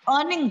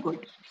earning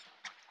good.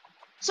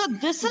 So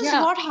this is Yeah.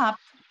 what happens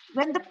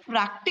when the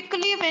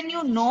practically when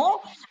you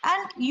know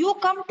and you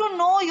come to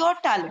know your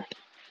talent.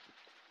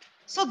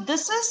 So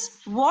this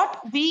is what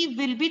we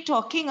will be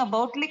talking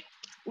about, like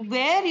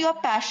where your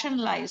passion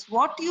lies,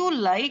 what you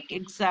like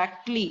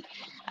exactly,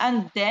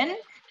 and then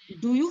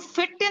do you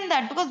fit in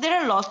that? Because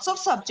there are lots of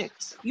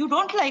subjects you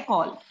don't like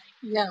all.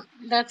 Yeah.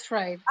 That's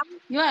right.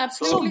 You're So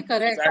absolutely So which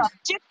correct. exactly.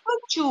 subject to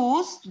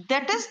choose?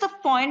 That is the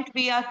point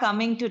we are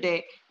coming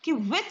today. Ki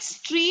which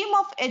stream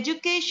of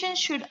education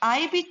should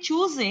I be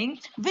choosing,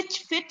 which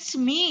fits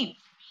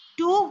me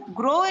to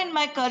grow in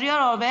my career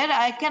or where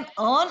I can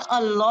earn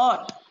a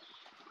lot?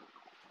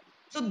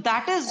 So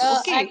that is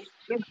okay.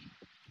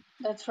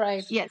 That's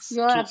right. Yes.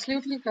 You are So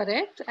absolutely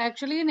correct.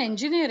 Actually, in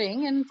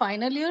engineering, in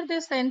final year, they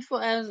send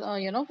for as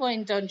for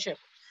internship.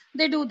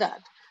 They do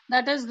that.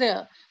 That is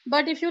there.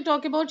 But if you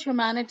talk about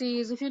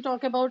humanities, if you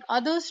talk about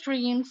other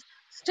streams,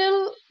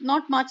 still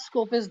not much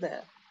scope is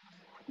there.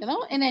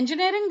 In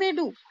engineering they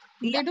do.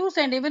 Yeah. They do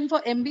send even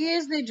for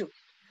MBAs. They do.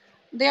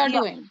 They are Yeah.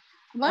 doing,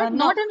 but No.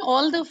 not in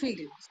all the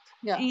fields.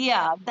 Yeah.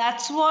 Yeah,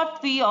 that's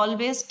what we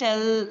always tell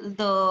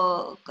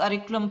the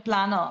curriculum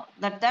planner,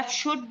 that that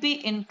should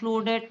be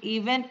included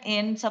even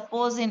in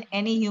suppose in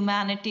any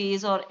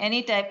humanities or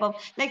any type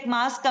of like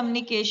mass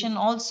communication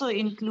also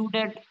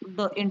included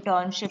the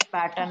internship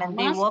pattern and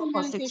they Mass work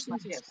for six communications.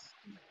 months. Yes.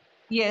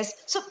 Yes,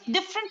 so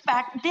different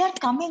they are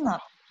coming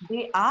up.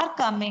 They are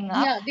coming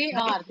up Yeah, they very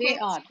are. They quick.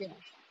 are. They are.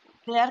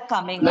 They are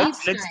coming up.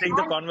 Needs let's take time.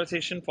 the And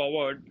conversation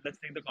forward. Let's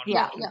take the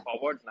yeah. Yeah. conversation Yeah.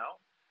 forward now.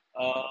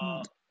 Uh,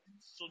 Mm.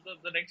 so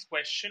the next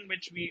question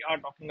which we are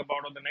talking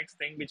about, or the next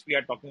thing which we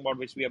are talking about,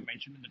 which we have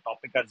mentioned in the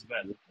topic as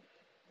well,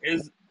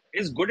 is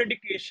is good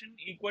education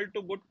equal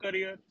to good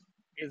career?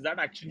 Is that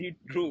actually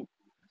true?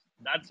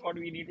 That's what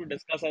we need to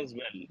discuss as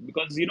well,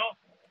 because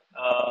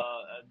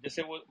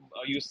जैसे वो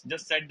you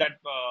just said that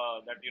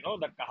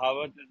that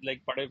कहावत is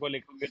like पढ़े को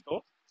लिखोगे तो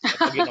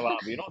बनोगे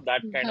नवाब,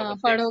 that kind of a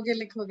thing. पढ़ोगे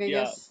लिखोगे.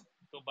 Yeah, Yes.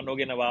 तो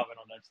बनोगे नवाब and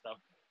all that stuff.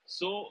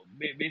 So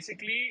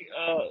basically,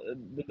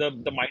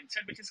 the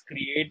mindset which is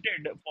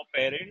created for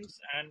parents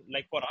and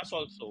like for us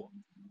also,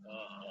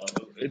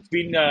 it's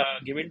been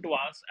given to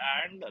us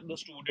and the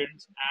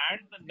students and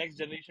the next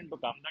generation to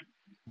come, that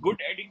good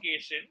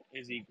education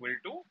is equal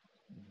to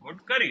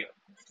good career.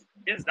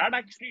 Is that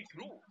actually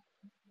true?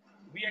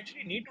 We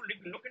actually need to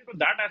look into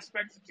that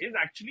aspect. Is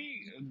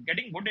actually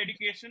getting good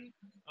education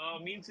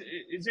means,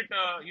 is it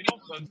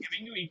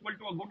giving you equal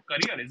to a good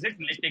career? Is it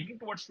like taking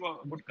towards to a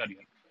good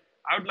career?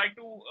 I would like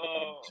to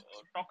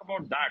talk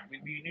about that.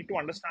 We need to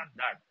understand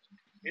that.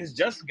 Is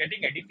just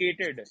getting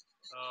educated the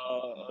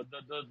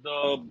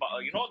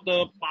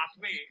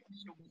pathway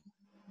to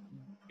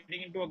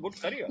getting into a good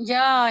career?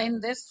 Yeah, in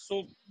this.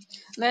 So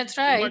That's Seema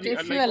right. ji,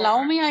 If you like,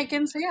 allow me, I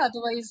can say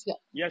otherwise. Yeah.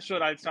 yeah,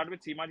 sure. I'll start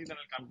with Seema ji, then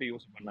I'll come to you,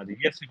 Suparna ji.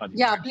 Yes, Seema ji, go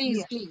Yeah, ahead. please,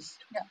 Yeah. please.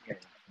 Yeah.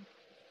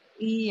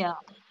 Yeah.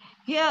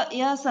 Yeah.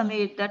 Yeah,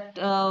 Samir,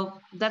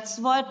 that's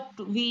what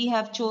we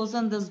have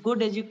chosen. This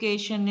good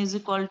education is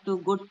equal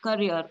to good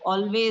career.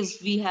 Always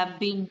we have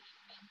been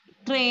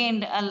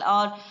trained,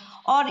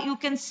 or you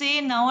can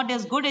say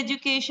nowadays good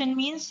education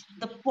means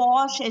the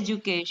posh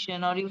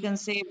education, or you can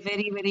say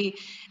very very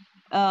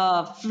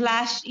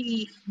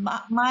flashy.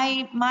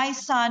 My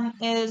son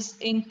is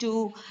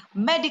into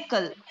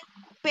medical.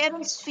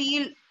 Parents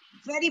feel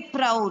very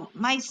proud.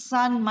 My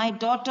son, my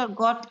daughter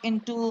got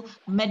into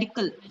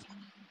medical,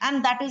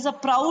 and that is a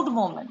proud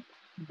moment.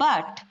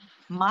 But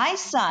my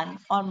son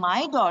or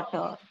my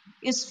daughter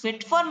is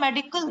fit for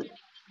medical.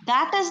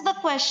 That is the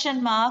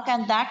question mark,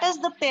 and that is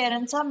the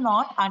parents are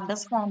not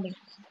understanding.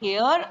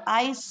 Here,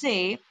 I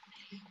say,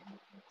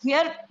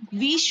 here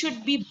we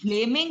should be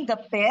blaming the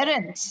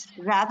parents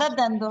rather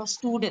than the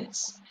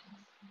students.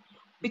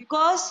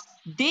 because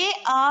they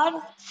are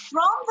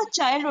from the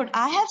childhood.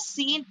 I have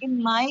seen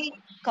in my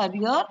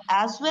career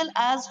as well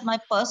as my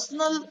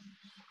personal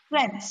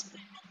friends,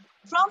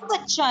 from the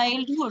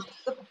childhood,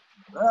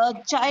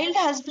 the child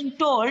has been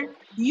told,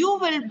 you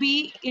will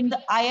be in the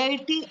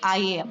IIT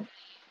IIM.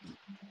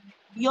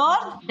 Your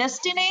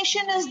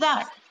destination is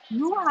that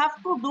you have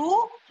to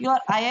do your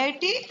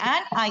IIT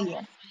and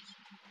IIM.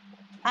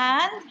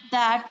 And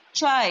that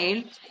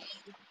child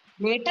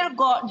later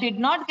did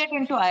not get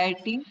into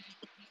IIT.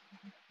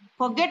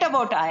 Forget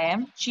about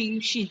IIM.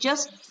 She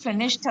just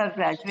finished her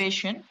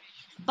graduation.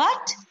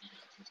 But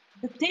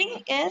the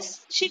thing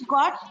is, she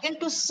got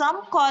into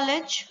some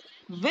college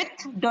with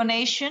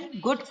donation,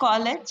 good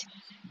college.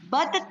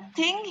 But the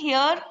thing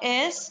here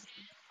is,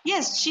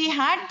 yes, she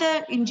had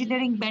the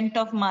engineering bent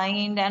of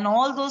mind and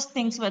all those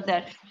things were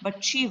there,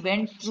 but she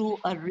went through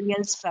a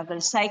real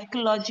struggle.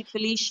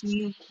 Psychologically,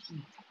 she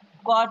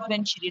got,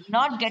 when she did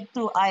not get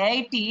through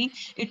IIT,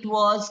 it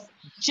was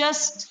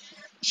just,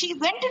 she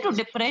went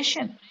into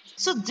depression.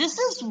 So, this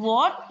is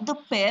what the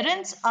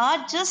parents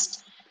are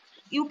just,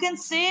 you can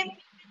say,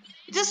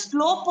 just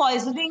slow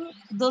poisoning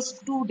the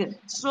student,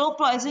 slow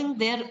poisoning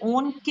their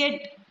own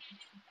kid.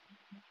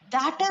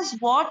 That is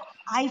what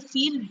I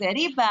feel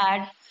very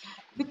bad,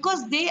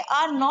 because they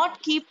are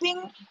not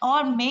keeping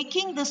or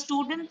making the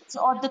students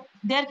or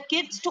their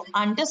kids to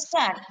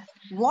understand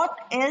what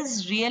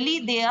is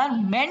really they are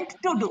meant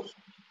to do.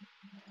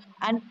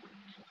 And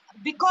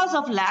because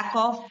of lack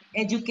of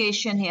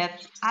education here,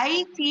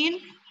 I feel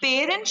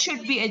parents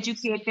should be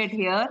educated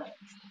here.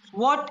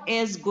 What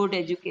is good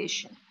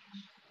education?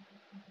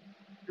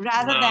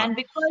 Rather Uh, than,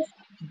 because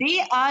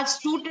they are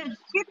student,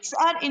 kids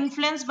are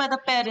influenced by the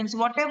parents,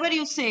 whatever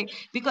you say.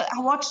 Because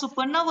what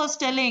Suparna was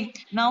telling,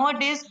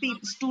 nowadays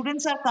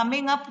students are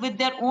coming up with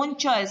their own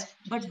choice,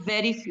 but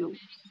very few,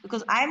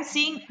 because I'm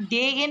seeing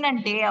day in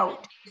and day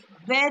out,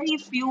 very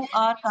few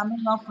are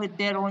coming up with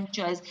their own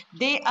choice.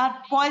 They are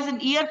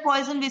poison, ear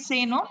poison, we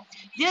say, no,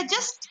 they are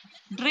just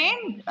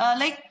drained,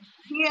 like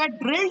they are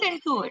drilled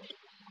into it.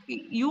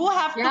 You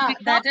have to Yeah,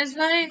 become. that is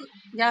why,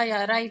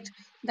 yeah, right.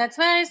 That's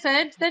why I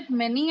said that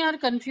many are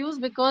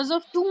confused because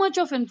of too much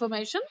of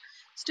information.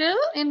 Still,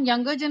 in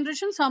younger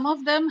generation, some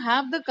of them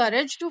have the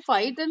courage to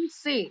fight and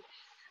say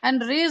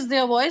and raise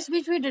their voice,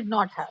 which we did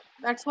not have.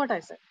 That's what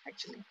I said,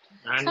 actually.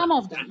 and Some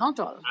of them, not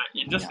all.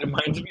 it just Yeah.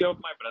 reminds me of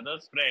my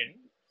brother's friend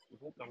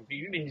who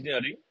completed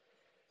engineering.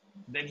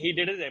 Then he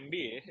did his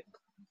MBA,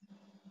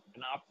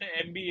 and after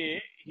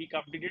MBA, he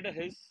completed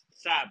his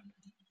SAP,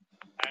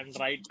 and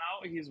right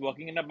now he's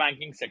working in a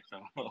banking sector.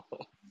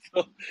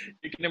 So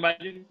you can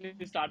imagine,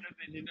 he started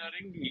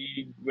engineering,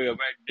 he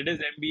did his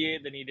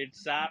MBA, then he did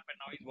SAP, and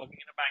now he's working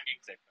in a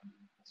banking sector.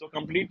 So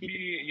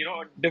completely,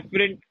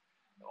 different,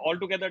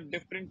 altogether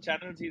different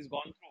channels he's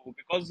gone through,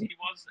 because he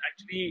was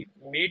actually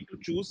made to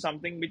choose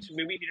something which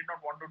maybe he did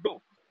not want to do.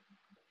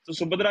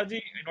 So Subhadraji,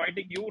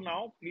 inviting you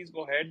now, please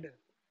go ahead,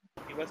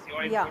 give us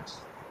your Yeah, inputs.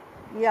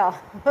 yeah,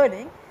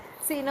 learning.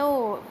 See,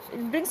 now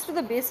it brings to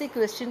the basic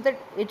question that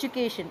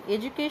education.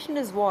 Education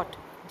is what?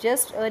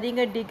 Just earning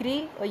a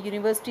degree, a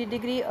university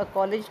degree, a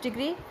college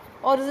degree,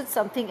 or is it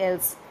something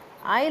else?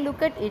 I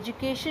look at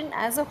education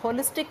as a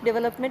holistic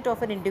development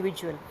of an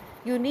individual.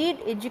 You need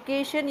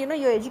education,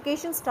 your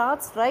education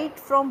starts right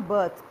from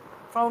birth,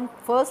 from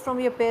first from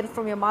your parents,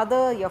 from your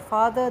mother, your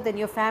father, then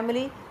your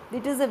family.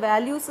 It is the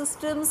value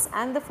systems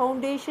and the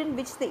foundation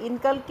which they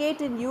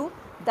inculcate in you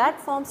that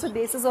forms the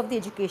basis of the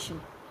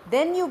education.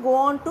 Then you go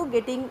on to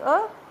getting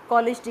a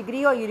college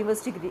degree or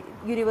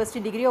university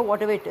degree or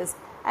whatever it is.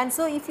 And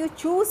so if you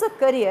choose a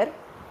career,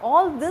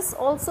 all this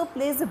also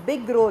plays a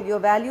big role. Your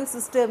value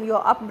system,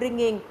 your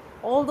upbringing,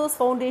 all those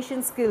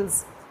foundation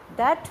skills,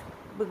 that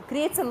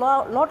creates a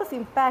lot of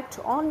impact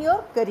on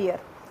your career.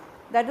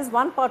 That is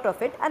one part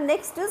of it. And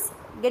next is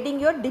getting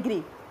your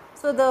degree.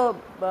 So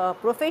the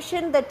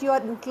profession that you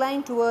are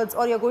inclined towards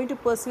or you are going to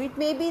pursue, it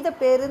may be the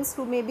parents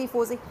who may be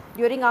forcing.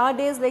 During our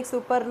days, like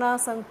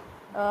Suparna,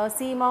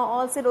 Seema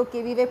all said,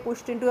 okay, we were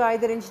pushed into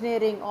either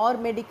engineering or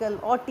medical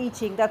or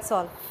teaching, that's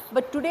all.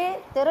 But today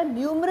there are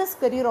numerous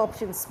career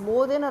options,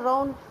 more than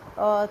around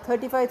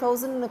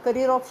 35,000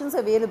 career options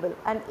available,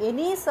 and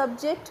any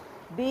subject,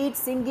 be it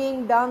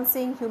singing,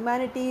 dancing,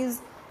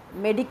 humanities,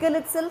 medical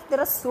itself, there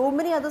are so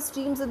many other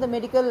streams in the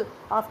medical.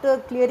 After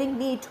clearing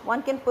NEET,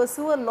 one can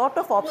pursue a lot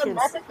of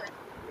options.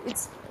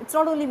 It's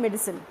not only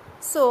medicine.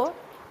 So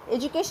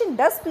education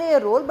does play a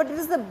role, but it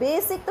is the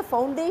basic, the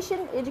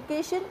foundation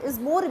education is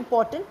more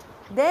important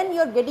than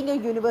you're getting a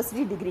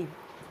university degree.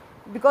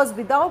 Because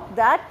without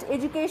that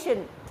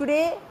education,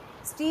 today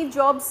Steve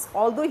Jobs,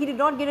 although he did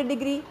not get a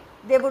degree,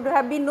 there would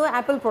have been no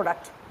Apple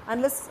product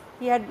unless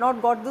he had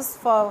not got this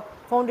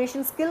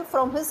foundation skill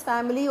from his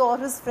family or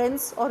his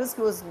friends or his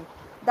close knit.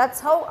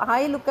 That's how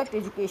I look at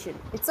education.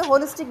 It's a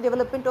holistic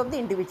development of the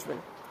individual.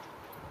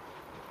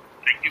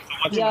 Thank you so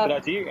much, Yeah.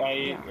 Subhadraji.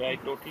 Yeah, I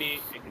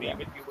totally agree yeah.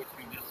 with you, what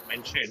you just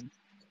mentioned.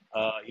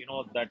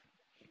 That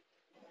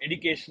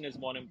education is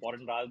more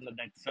important rather than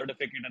that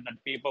certificate and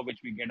that paper which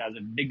we get as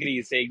a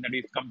degree saying that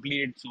we've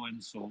completed so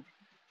and so.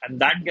 And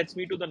that gets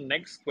me to the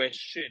next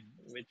question,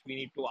 which we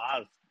need to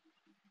ask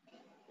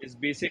is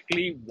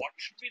basically what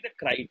should be the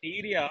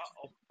criteria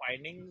of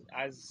finding,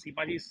 as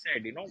Simaji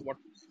said, what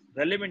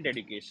relevant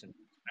education.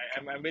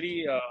 I'm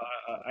very,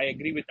 I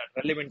agree with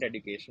that, relevant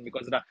education,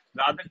 because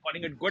rather than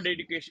calling it good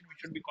education, we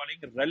should be calling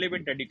it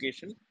relevant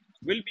education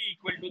will be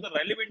equal to the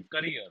relevant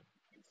career.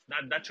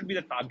 That should be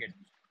the target.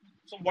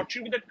 So, what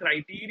should be the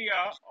criteria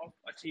of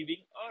achieving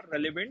a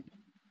relevant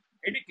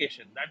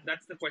education?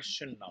 That's the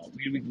question now.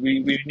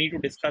 We need to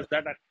discuss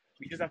that. And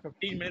we just have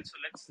 15 minutes,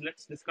 so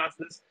let's discuss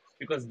this,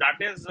 because that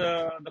is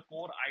the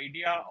core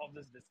idea of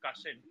this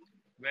discussion,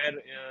 where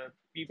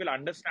people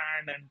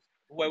understand, and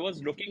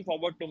whoever's looking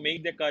forward to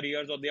make their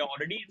careers, or they are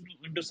already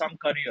into some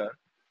career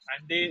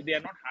and they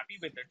are not happy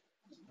with it.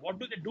 What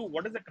do they do?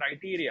 What is the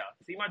criteria?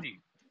 Seemaji,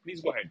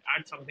 please go ahead.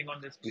 Add something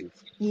on this, please.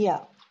 Yeah.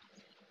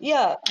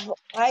 Yeah,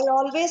 I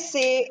always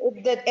say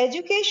that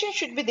education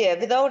should be there.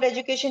 Without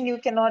education, you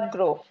cannot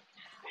grow.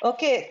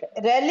 Okay,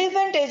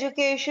 relevant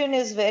education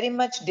is very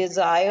much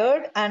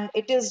desired and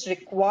it is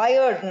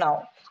required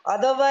now.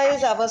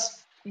 Otherwise,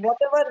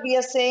 whatever we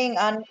are saying,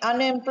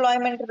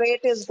 unemployment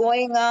rate is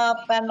going up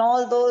and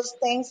all those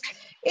things,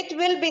 it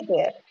will be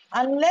there.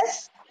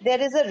 Unless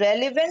there is a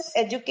relevant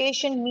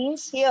education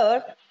means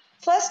here,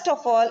 first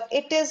of all,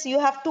 it is you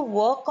have to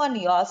work on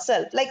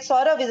yourself. Like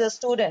Saurav is a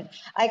student,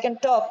 I can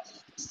talk.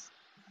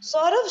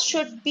 Saurav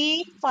should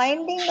be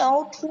finding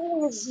out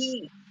who is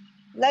he,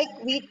 like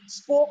we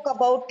spoke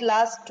about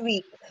last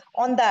week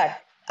on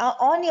that,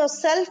 on your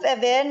self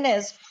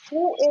awareness.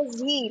 Who is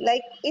he?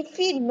 Like, if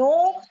we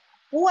know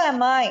who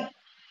am I,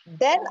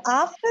 then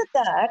after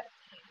that,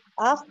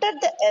 after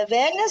the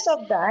awareness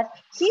of that,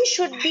 he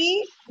should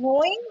be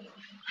knowing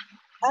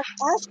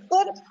as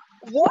per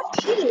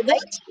what he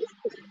likes to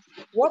do.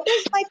 What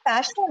is my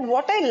passion?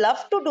 What I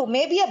love to do?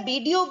 Maybe a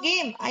video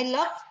game. I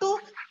love to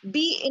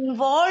be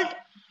involved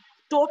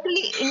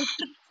totally in.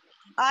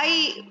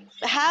 I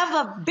have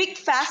a big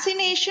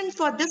fascination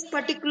for this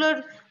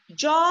particular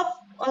job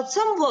or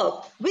some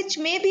work, which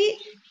may be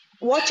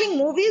watching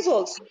movies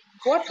also,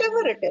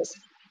 whatever it is.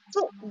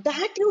 So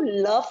that you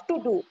love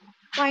to do,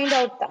 find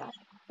out that.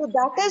 So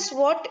that is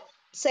what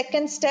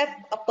second step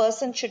a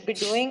person should be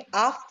doing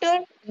after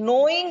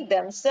knowing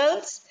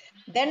themselves,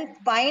 then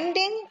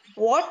finding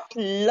what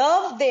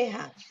love they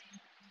have.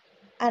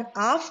 And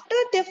after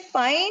they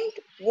find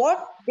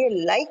what they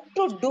like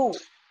to do,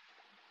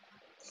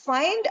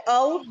 find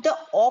out the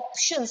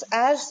options.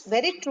 As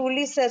very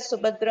truly says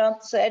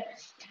Subhadra said,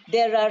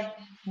 there are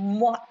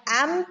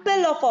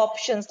ample of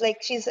options. Like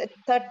she said,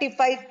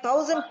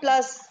 35,000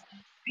 plus.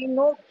 I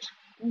know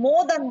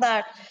more than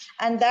that.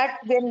 And that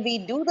when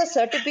we do the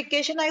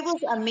certification, I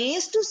was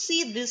amazed to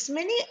see this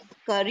many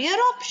career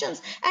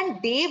options.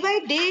 And day by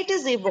day, it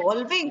is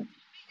evolving.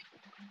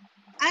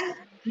 And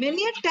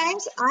many a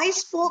times I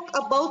spoke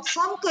about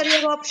some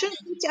career options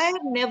which I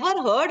have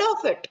never heard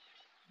of it.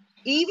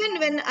 Even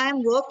when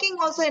I'm working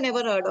also, I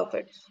never heard of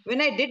it.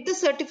 When I did the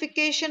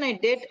certification, I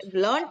did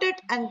learned it,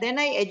 and then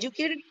I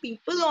educated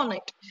people on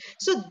it.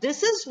 So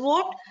this is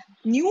what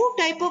new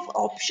type of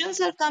options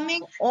are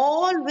coming,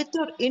 all with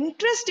your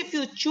interest. If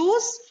you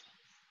choose,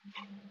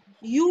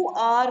 you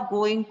are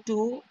going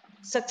to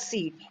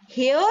succeed.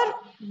 Here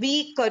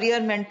we career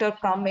mentor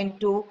come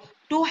into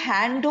to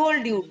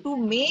handhold you, to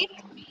make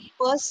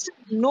person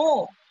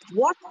know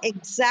what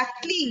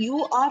exactly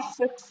you are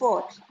fit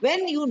for.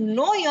 When you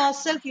know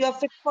yourself you are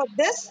fit for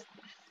this,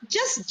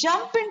 just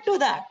jump into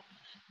that.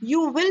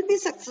 You will be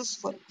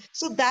successful.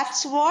 So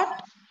that's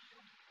what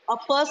a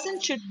person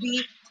should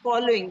be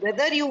following,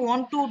 whether you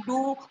want to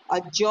do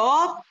a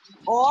job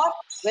or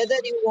whether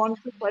you want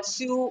to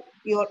pursue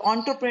your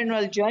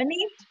entrepreneurial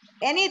journey,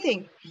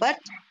 anything. But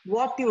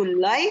what you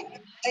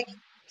like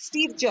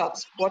Steve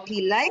Jobs, what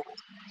he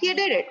liked, he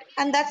did it.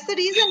 And that's the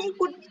reason he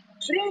could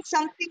bring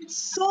something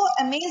so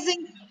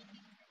amazing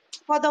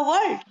for the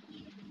world.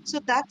 So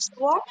that's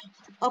what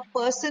a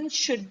person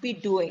should be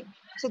doing.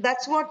 So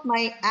that's what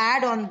my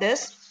add on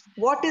this.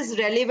 What is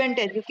relevant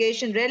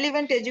education?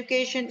 Relevant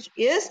education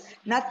is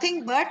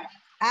nothing but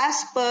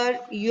as per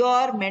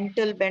your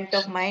mental bent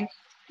of mind,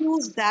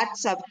 choose that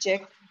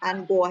subject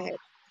and go ahead.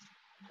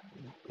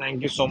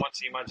 Thank you so much,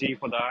 Seemaji,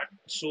 for that.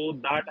 So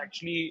that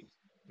actually,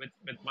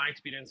 with my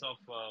experience of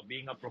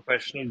being a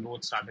professional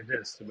growth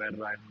strategist, where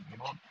I'm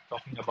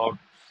talking about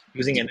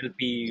using NLP,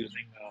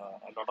 using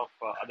a lot of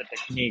other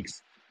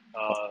techniques,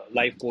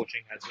 life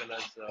coaching, as well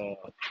as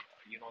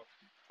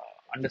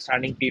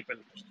understanding people,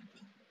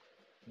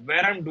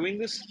 where I'm doing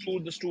this to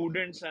the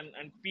students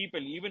and people,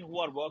 even who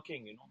are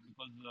working,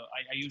 because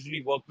I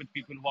usually work with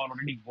people who are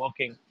already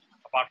working,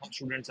 apart from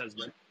students as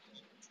well.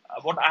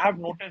 What I have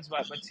noticed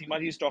what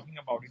Seemaji is talking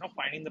about,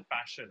 finding the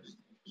passion,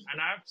 and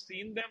I've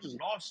seen them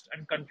lost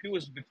and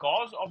confused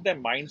because of their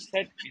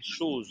mindset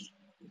issues.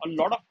 A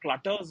lot of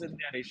clutters in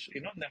their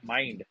in their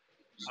mind,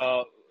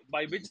 uh,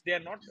 by which they are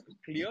not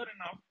clear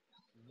enough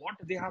what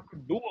they have to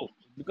do,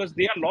 because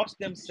they are lost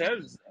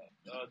themselves.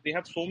 They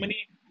have so many,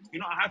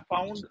 I have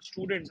found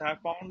students, I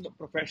have found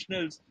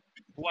professionals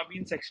who have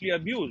been sexually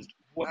abused,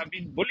 who have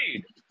been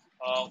bullied,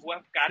 who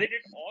have carried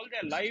it all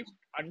their life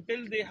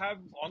until they have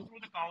gone through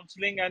the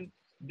counseling and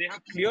they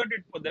have cleared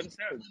it for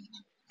themselves.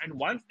 And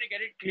once they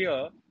get it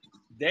clear,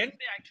 then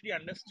they actually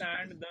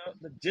understand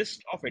the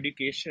gist of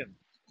education.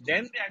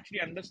 Then they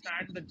actually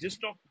understand the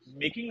gist of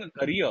making a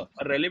career,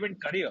 a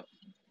relevant career.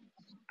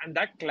 And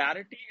that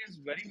clarity is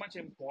very much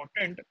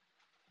important.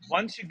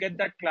 Once you get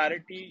that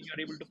clarity, you're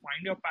able to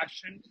find your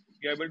passion,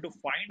 you're able to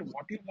find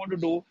what you want to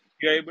do,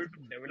 you're able to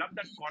develop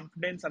that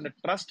confidence and the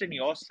trust in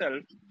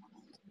yourself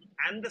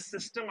and the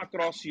system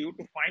across you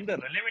to find the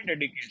relevant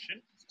education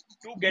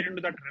to get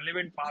into that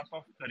relevant path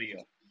of career.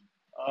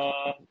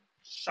 uh,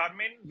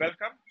 Sharmin,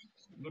 welcome.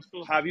 Good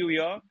to have you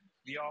here.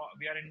 We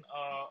are in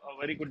a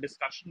very good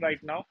discussion right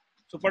now.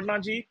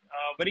 Suparna ji,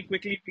 very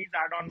quickly, please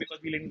add on because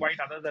we'll invite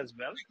others as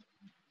well.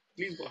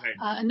 Please go ahead.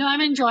 No,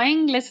 I'm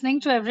enjoying listening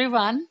to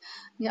everyone.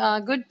 Yeah,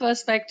 good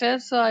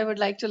perspective. So I would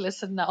like to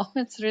listen now.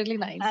 It's really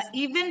nice.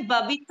 Even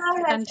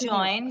Babita has Continue.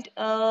 joined.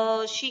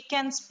 She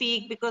can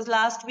speak because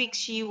last week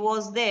she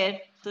was there.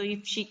 So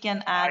if she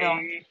can add on. I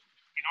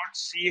cannot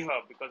see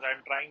her because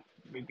I'm trying.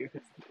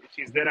 If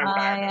she's there, I'm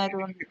trying. I If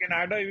don't. you can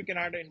add her, you can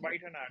add her,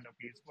 invite her and add her.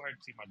 Please go ahead,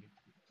 Seema ji.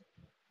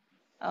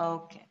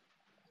 Okay.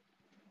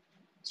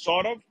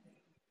 Saurav,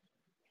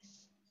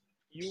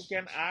 you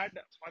can add,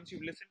 once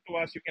you've listened to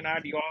us, you can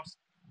add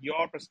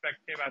your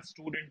perspective as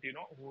student,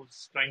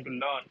 who's trying to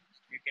learn.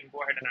 You can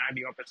go ahead and add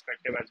your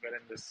perspective as well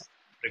in this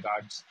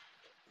regards.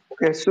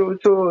 Okay, so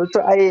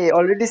I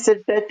already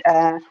said that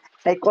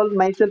I call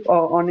myself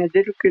on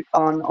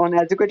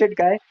educated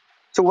guy.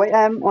 So why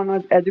I'm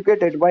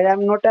educated? Why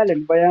I'm not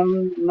talent? Why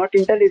I'm not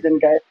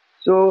intelligent guy?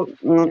 So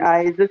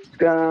I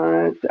just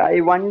I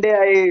one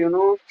day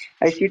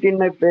I sit in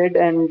my bed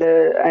and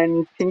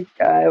think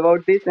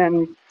about this,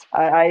 and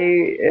out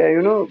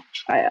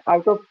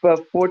of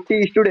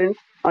 40 students,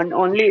 and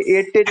only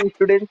Yes. 18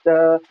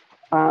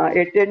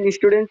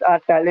 students are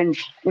talent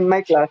in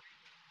my class,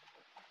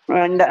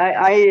 and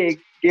I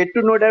get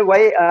to know that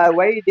why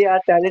they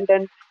are talented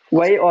and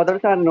why others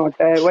are not.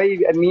 Why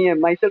me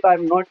myself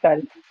I'm not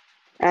talented,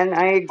 and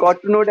I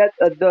got to know that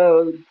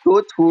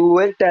those who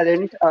were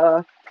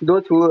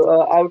those who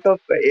out of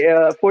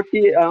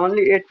 40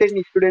 only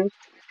 18 students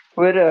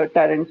were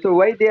talent. So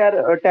why they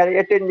are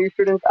 18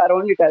 students are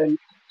only talent?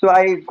 So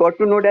I got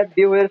to know that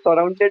they were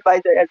surrounded by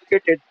the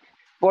educated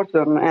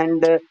person,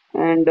 and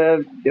when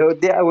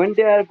they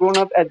are grown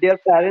up, their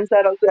parents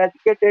are also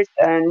educated,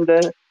 and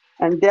they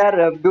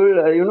are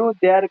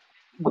they are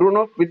grown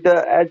up with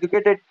the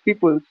educated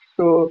people.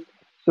 So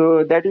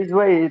that is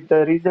why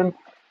the reason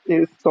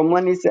is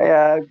someone is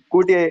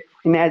good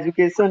in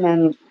education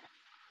and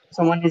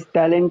someone is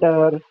talent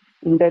or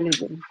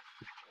intelligent.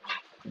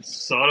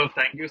 Saurav,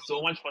 thank you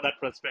so much for that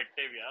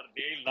perspective. Yeah,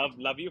 they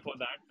love you for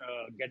that.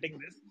 Getting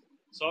this,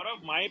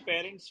 Saurav, my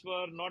parents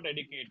were not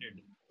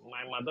educated.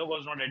 My mother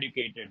was not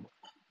educated.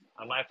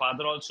 My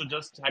father also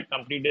just had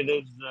completed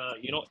his,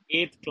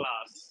 eighth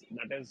class.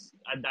 That is,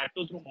 and that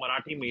too through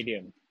Marathi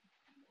medium.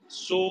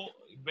 So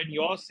when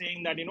you're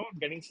saying that,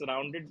 getting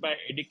surrounded by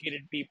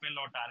educated people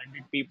or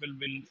talented people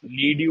will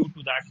lead you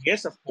to that,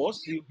 yes, of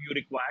course, you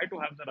require to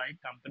have the right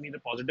company, the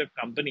positive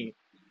company,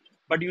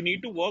 but you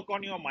need to work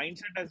on your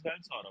mindset as well,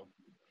 Saurav.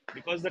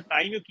 Because the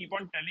time you keep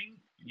on telling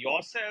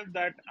yourself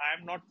that I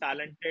am not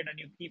talented and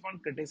you keep on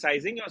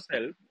criticizing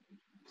yourself,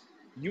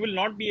 you will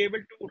not be able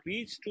to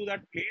reach to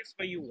that place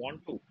where you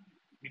want to,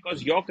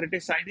 because you're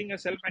criticizing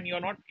yourself and you're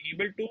not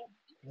able to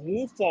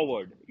move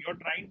forward. You're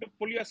trying to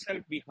pull yourself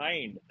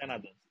behind than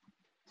others.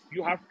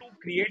 You have to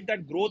create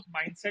that growth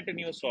mindset in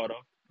your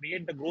Saurav.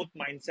 Create the growth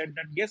mindset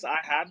that yes, I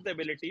have the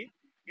ability.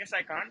 Yes,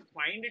 I can't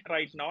find it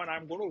right now, and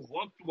I'm going to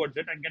work towards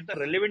it and get the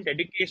relevant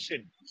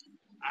education.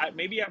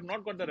 Maybe I've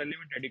not got the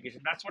relevant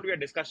education. That's what we are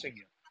discussing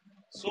here.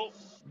 So,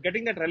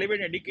 getting that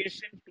relevant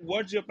education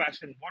towards your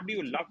passion. What do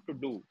you love to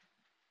do?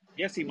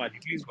 Yes, Imaji,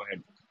 please go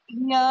ahead.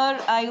 Here,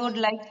 I would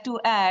like to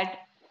add,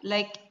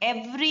 like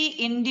every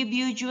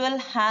individual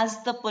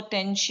has the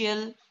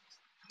potential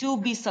to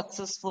be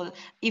successful.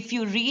 If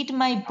you read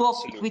my book,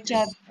 which Absolutely.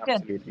 I've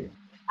written, Absolutely.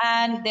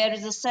 and there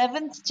is a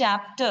seventh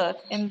chapter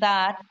in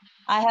that,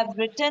 I have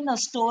written a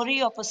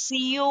story of a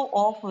CEO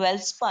of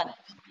Wellspun.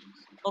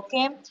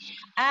 Okay,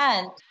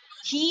 and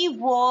he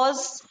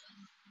was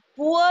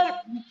poor.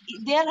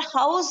 Their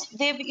house,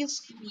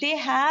 they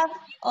have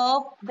a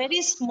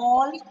very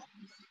small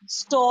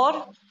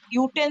store,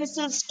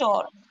 utensil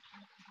store,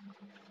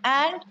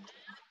 and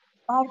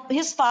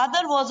his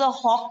father was a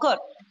hawker.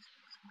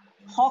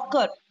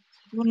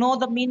 You know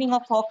the meaning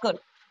of hawker.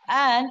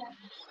 And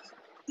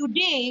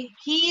today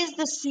he is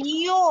the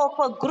CEO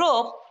of a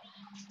group.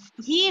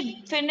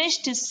 He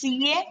finished his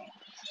CA,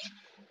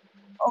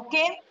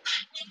 okay?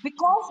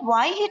 Because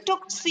why he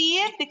took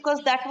CA?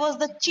 Because that was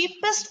the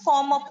cheapest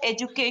form of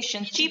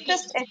education,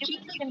 cheapest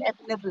education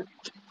available.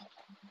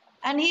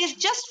 And he is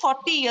just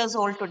 40 years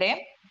old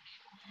today,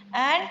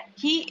 and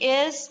he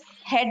is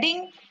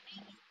heading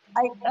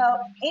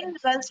in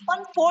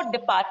Welspun 4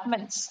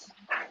 departments,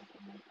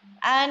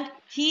 and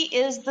he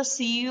is the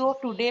CEO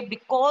today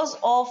because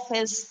of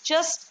his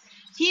just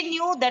he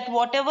knew that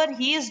whatever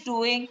he is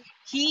doing,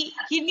 He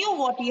knew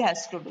what he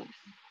has to do.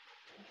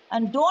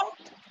 And don't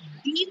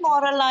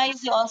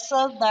demoralize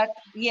yourself that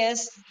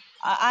yes,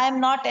 I am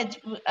not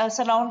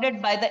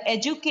surrounded by the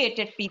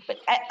educated people.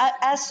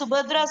 As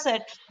Subhadra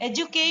said,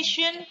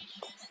 education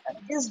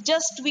is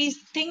just, we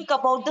think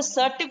about the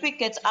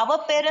certificates.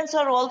 Our parents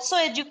are also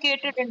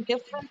educated in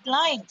different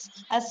lines.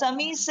 As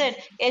Sami said,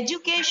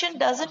 education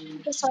doesn't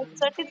need a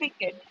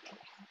certificate.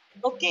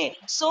 Okay,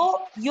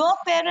 so your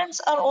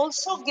parents are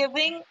also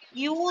giving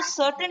you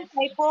certain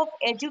type of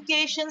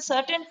education,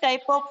 certain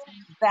type of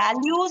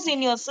values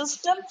in your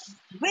system,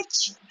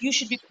 which you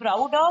should be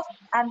proud of.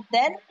 And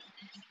then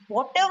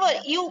whatever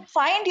you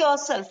find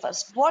yourself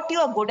first, what you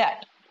are good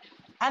at,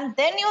 and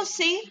then you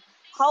see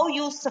how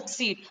you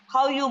succeed,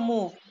 how you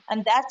move.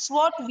 And that's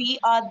what we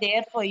are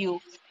there for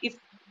you. If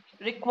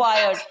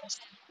required,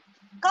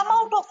 come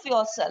out of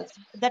yourself,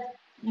 that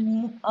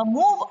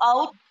move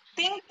out,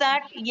 think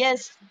that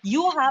yes,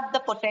 you have the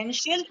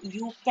potential,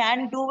 you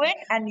can do it,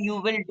 and you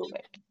will do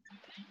it.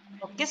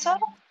 Okay, sir.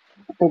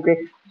 Okay,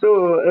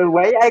 so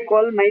why I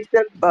call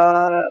myself,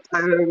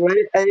 why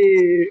I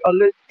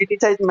always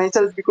criticize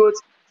myself,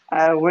 because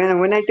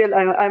when I tell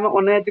I'm an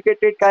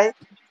uneducated guy,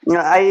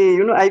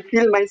 I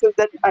feel myself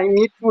that I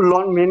need to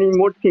learn many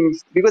more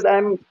things because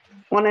I'm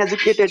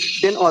uneducated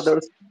than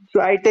others.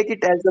 So I take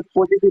it as a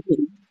positive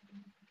thing,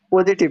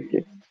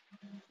 positively.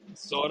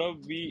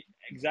 Saurav, we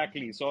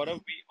exactly. Saurav,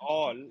 we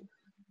all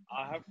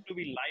have to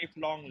be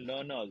lifelong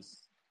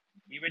learners.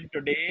 Even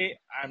today,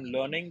 I'm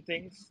learning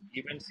things.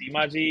 Even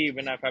Seemaji,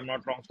 even if I'm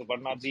not wrong,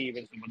 Suparnaji,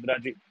 even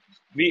Subhadraji,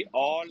 we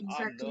all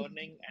are Exactly.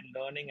 learning and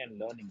learning and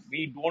learning.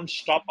 We don't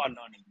stop our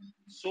learning.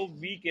 So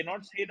we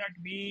cannot say that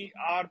we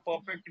are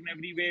perfect in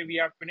every way. We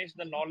have finished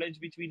the knowledge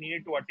which we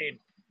needed to attain.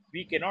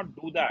 We cannot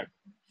do that.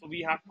 So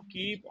we have to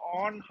keep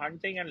on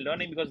hunting and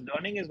learning, because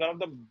learning is one of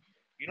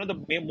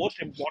the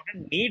most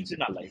important needs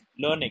in our life.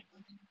 Learning,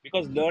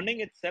 because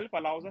learning itself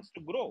allows us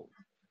to grow.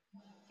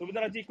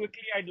 Subhadra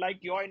quickly, I'd like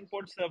your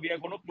inputs. We are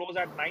going to close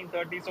at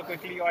 9:30, so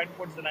quickly your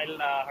inputs, then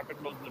I'll have to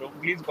close the room.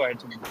 Please go ahead,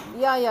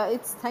 Subhadra. Yeah,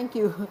 it's thank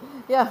you.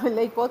 Yeah,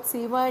 like what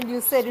Seema and you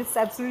said, it's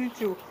absolutely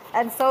true.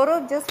 And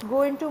Saurav, just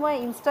go into my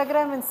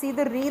Instagram and see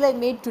the reel I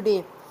made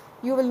today.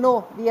 You will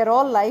know we are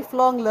all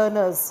lifelong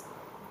learners.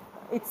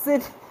 It's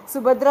in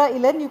Subhadra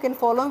Ilan. You can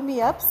follow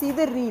me up. See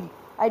the reel.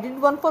 I did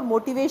one for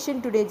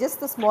motivation today, just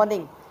this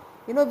morning.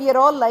 We are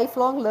all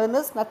lifelong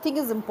learners. Nothing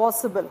is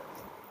impossible.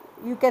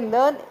 You can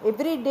learn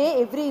every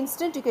day, every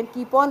instant. You can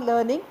keep on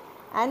learning,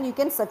 and you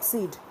can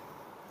succeed.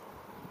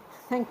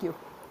 Thank you.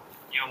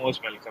 You're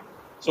most welcome.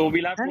 So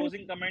we'll have and,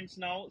 closing comments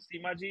now.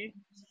 Seema ji,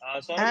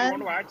 Saurabh, you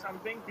want and to add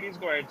something? Please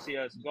go ahead. See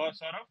us. Go,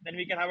 Saurabh. Then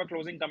we can have a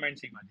closing comment,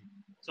 Seema ji.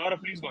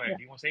 Saurabh, please go ahead.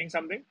 You were saying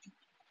something?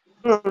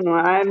 No,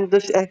 I'm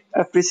just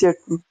appreciate.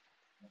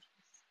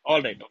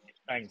 All right. Okay.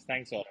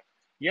 Thanks, Saurabh.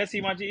 Yes,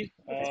 Seema ji.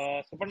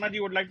 Suparna ji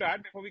would like to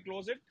add before we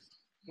close it?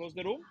 Close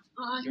the room?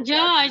 You have to Yeah,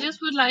 add I something? just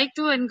would like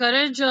to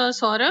encourage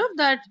Saurabh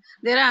that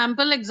there are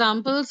ample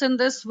examples in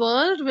this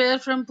world where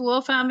from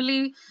poor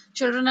family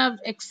children have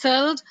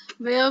excelled,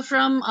 where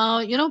from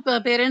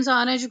parents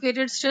are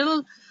uneducated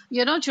still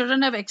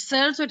children have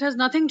excelled. So it has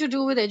nothing to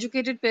do with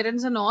educated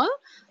parents and all.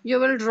 You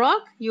will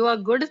rock. You are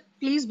good.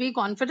 Please be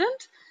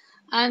confident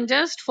and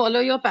just follow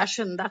your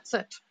passion. That's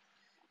it.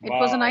 It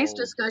was a nice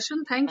Wow.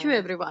 discussion. Thank you,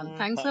 everyone.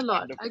 Thanks a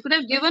lot. I Wonderful. could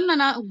have given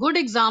a good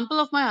example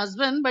of my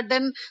husband, but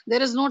then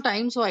there is no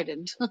time, so I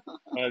didn't.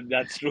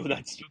 That's true.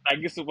 That's true.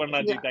 Thank you, Suparna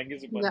ji. Yeah. Thank you,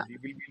 Suparna Yeah.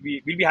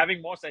 ji. We'll be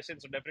having more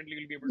sessions, so definitely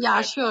we'll be able to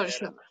Yeah, share sure, there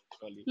sure. as well,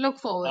 surely. Look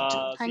forward to.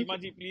 Thank you.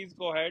 Seema ji, please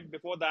go ahead.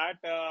 Before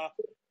that,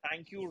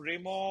 thank you,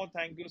 Remo.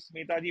 Thank you,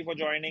 Smita ji, for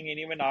joining, and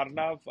even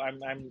Arnav.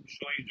 I'm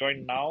sure you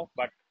joined now,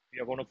 but we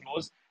are going to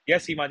close.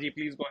 Yes, Seema ji,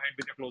 please go ahead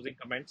with your closing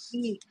comments.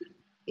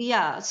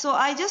 yeah, so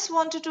I just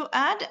wanted to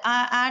add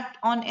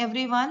on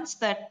everyone's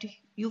that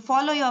you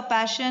follow your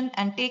passion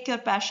and take your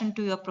passion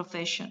to your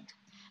profession.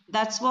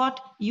 That's what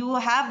you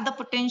have the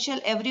potential.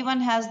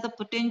 Everyone has the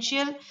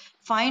potential.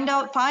 Find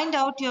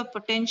out your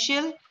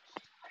potential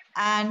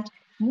and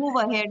move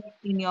ahead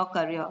in your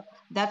career.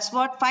 That's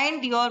what,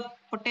 find your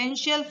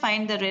potential,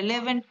 find the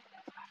relevant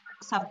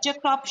subject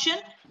option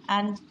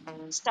and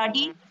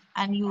study,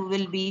 and you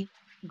will be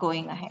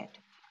going ahead.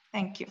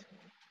 Thank you.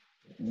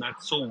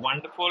 That's so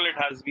wonderful. It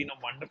has been a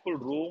wonderful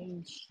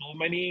room. So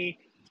many,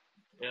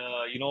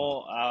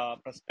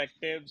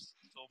 perspectives,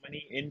 so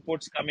many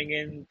inputs coming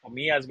in for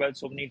me as well.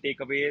 So many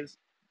takeaways,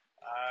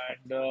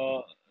 and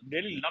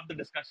really love the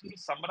discussion. To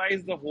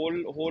summarize the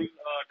whole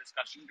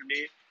discussion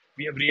today,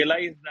 we have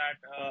realized that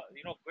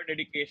good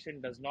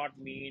education does not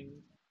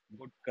mean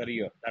good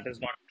career. That is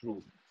not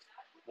true.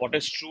 What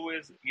is true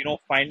is,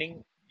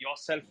 finding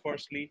yourself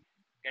firstly,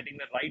 getting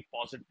the right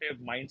positive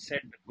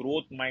mindset, the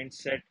growth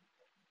mindset,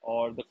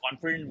 or the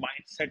confident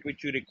mindset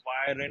which you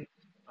require in,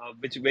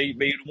 where you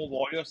remove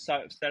all your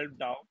self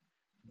doubt.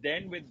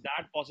 Then with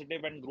that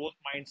positive and growth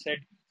mindset,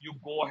 you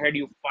go ahead,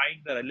 you find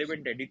the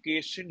relevant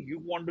education you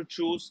want to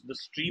choose, the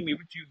stream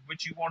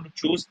which you want to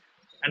choose,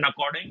 and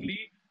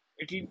accordingly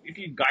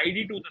it'll guide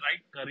you to the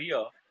right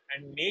career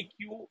and make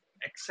you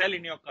excel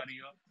in your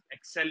career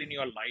excel in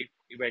your life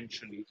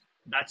eventually.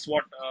 That's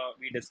what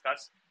we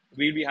discuss.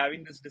 We'll be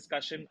having this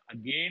discussion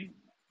again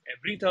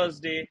every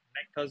Thursday.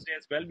 Next Thursday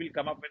as well, we'll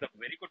come up with a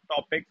very good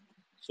topic.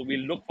 So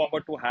we'll look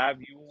forward to have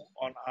you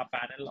on our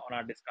panel, on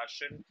our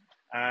discussion,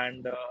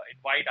 and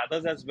invite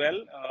others as well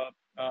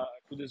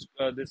to this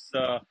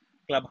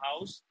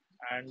clubhouse.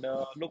 And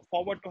look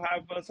forward to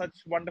have such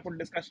wonderful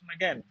discussion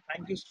again.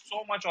 Thank you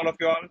so much, all of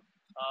you all.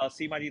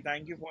 Seema ji,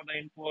 thank you for the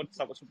input.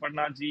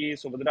 Suparna ji,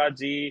 Subhadra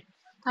ji,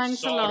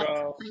 Thanks a lot.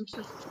 Saurav, Thank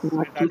you.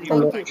 Thank Shweta you ji, so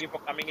also Thank much. you. thank you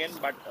for coming in.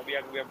 But we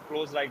have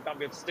closed right now.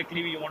 We have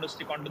strictly we want to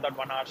stick on to that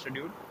 1 hour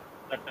schedule,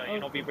 that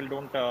Okay. people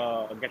don't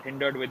get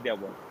hindered with their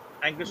work.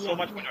 Thank you so Yeah.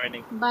 much for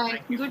joining. Bye.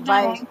 Thank you. Good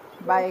night. Bye. Thank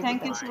you. Bye. Good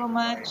Thank you night. so Bye.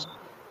 much. Bye.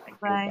 Thank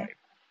you. Bye. Bye.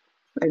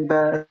 Bye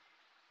bye.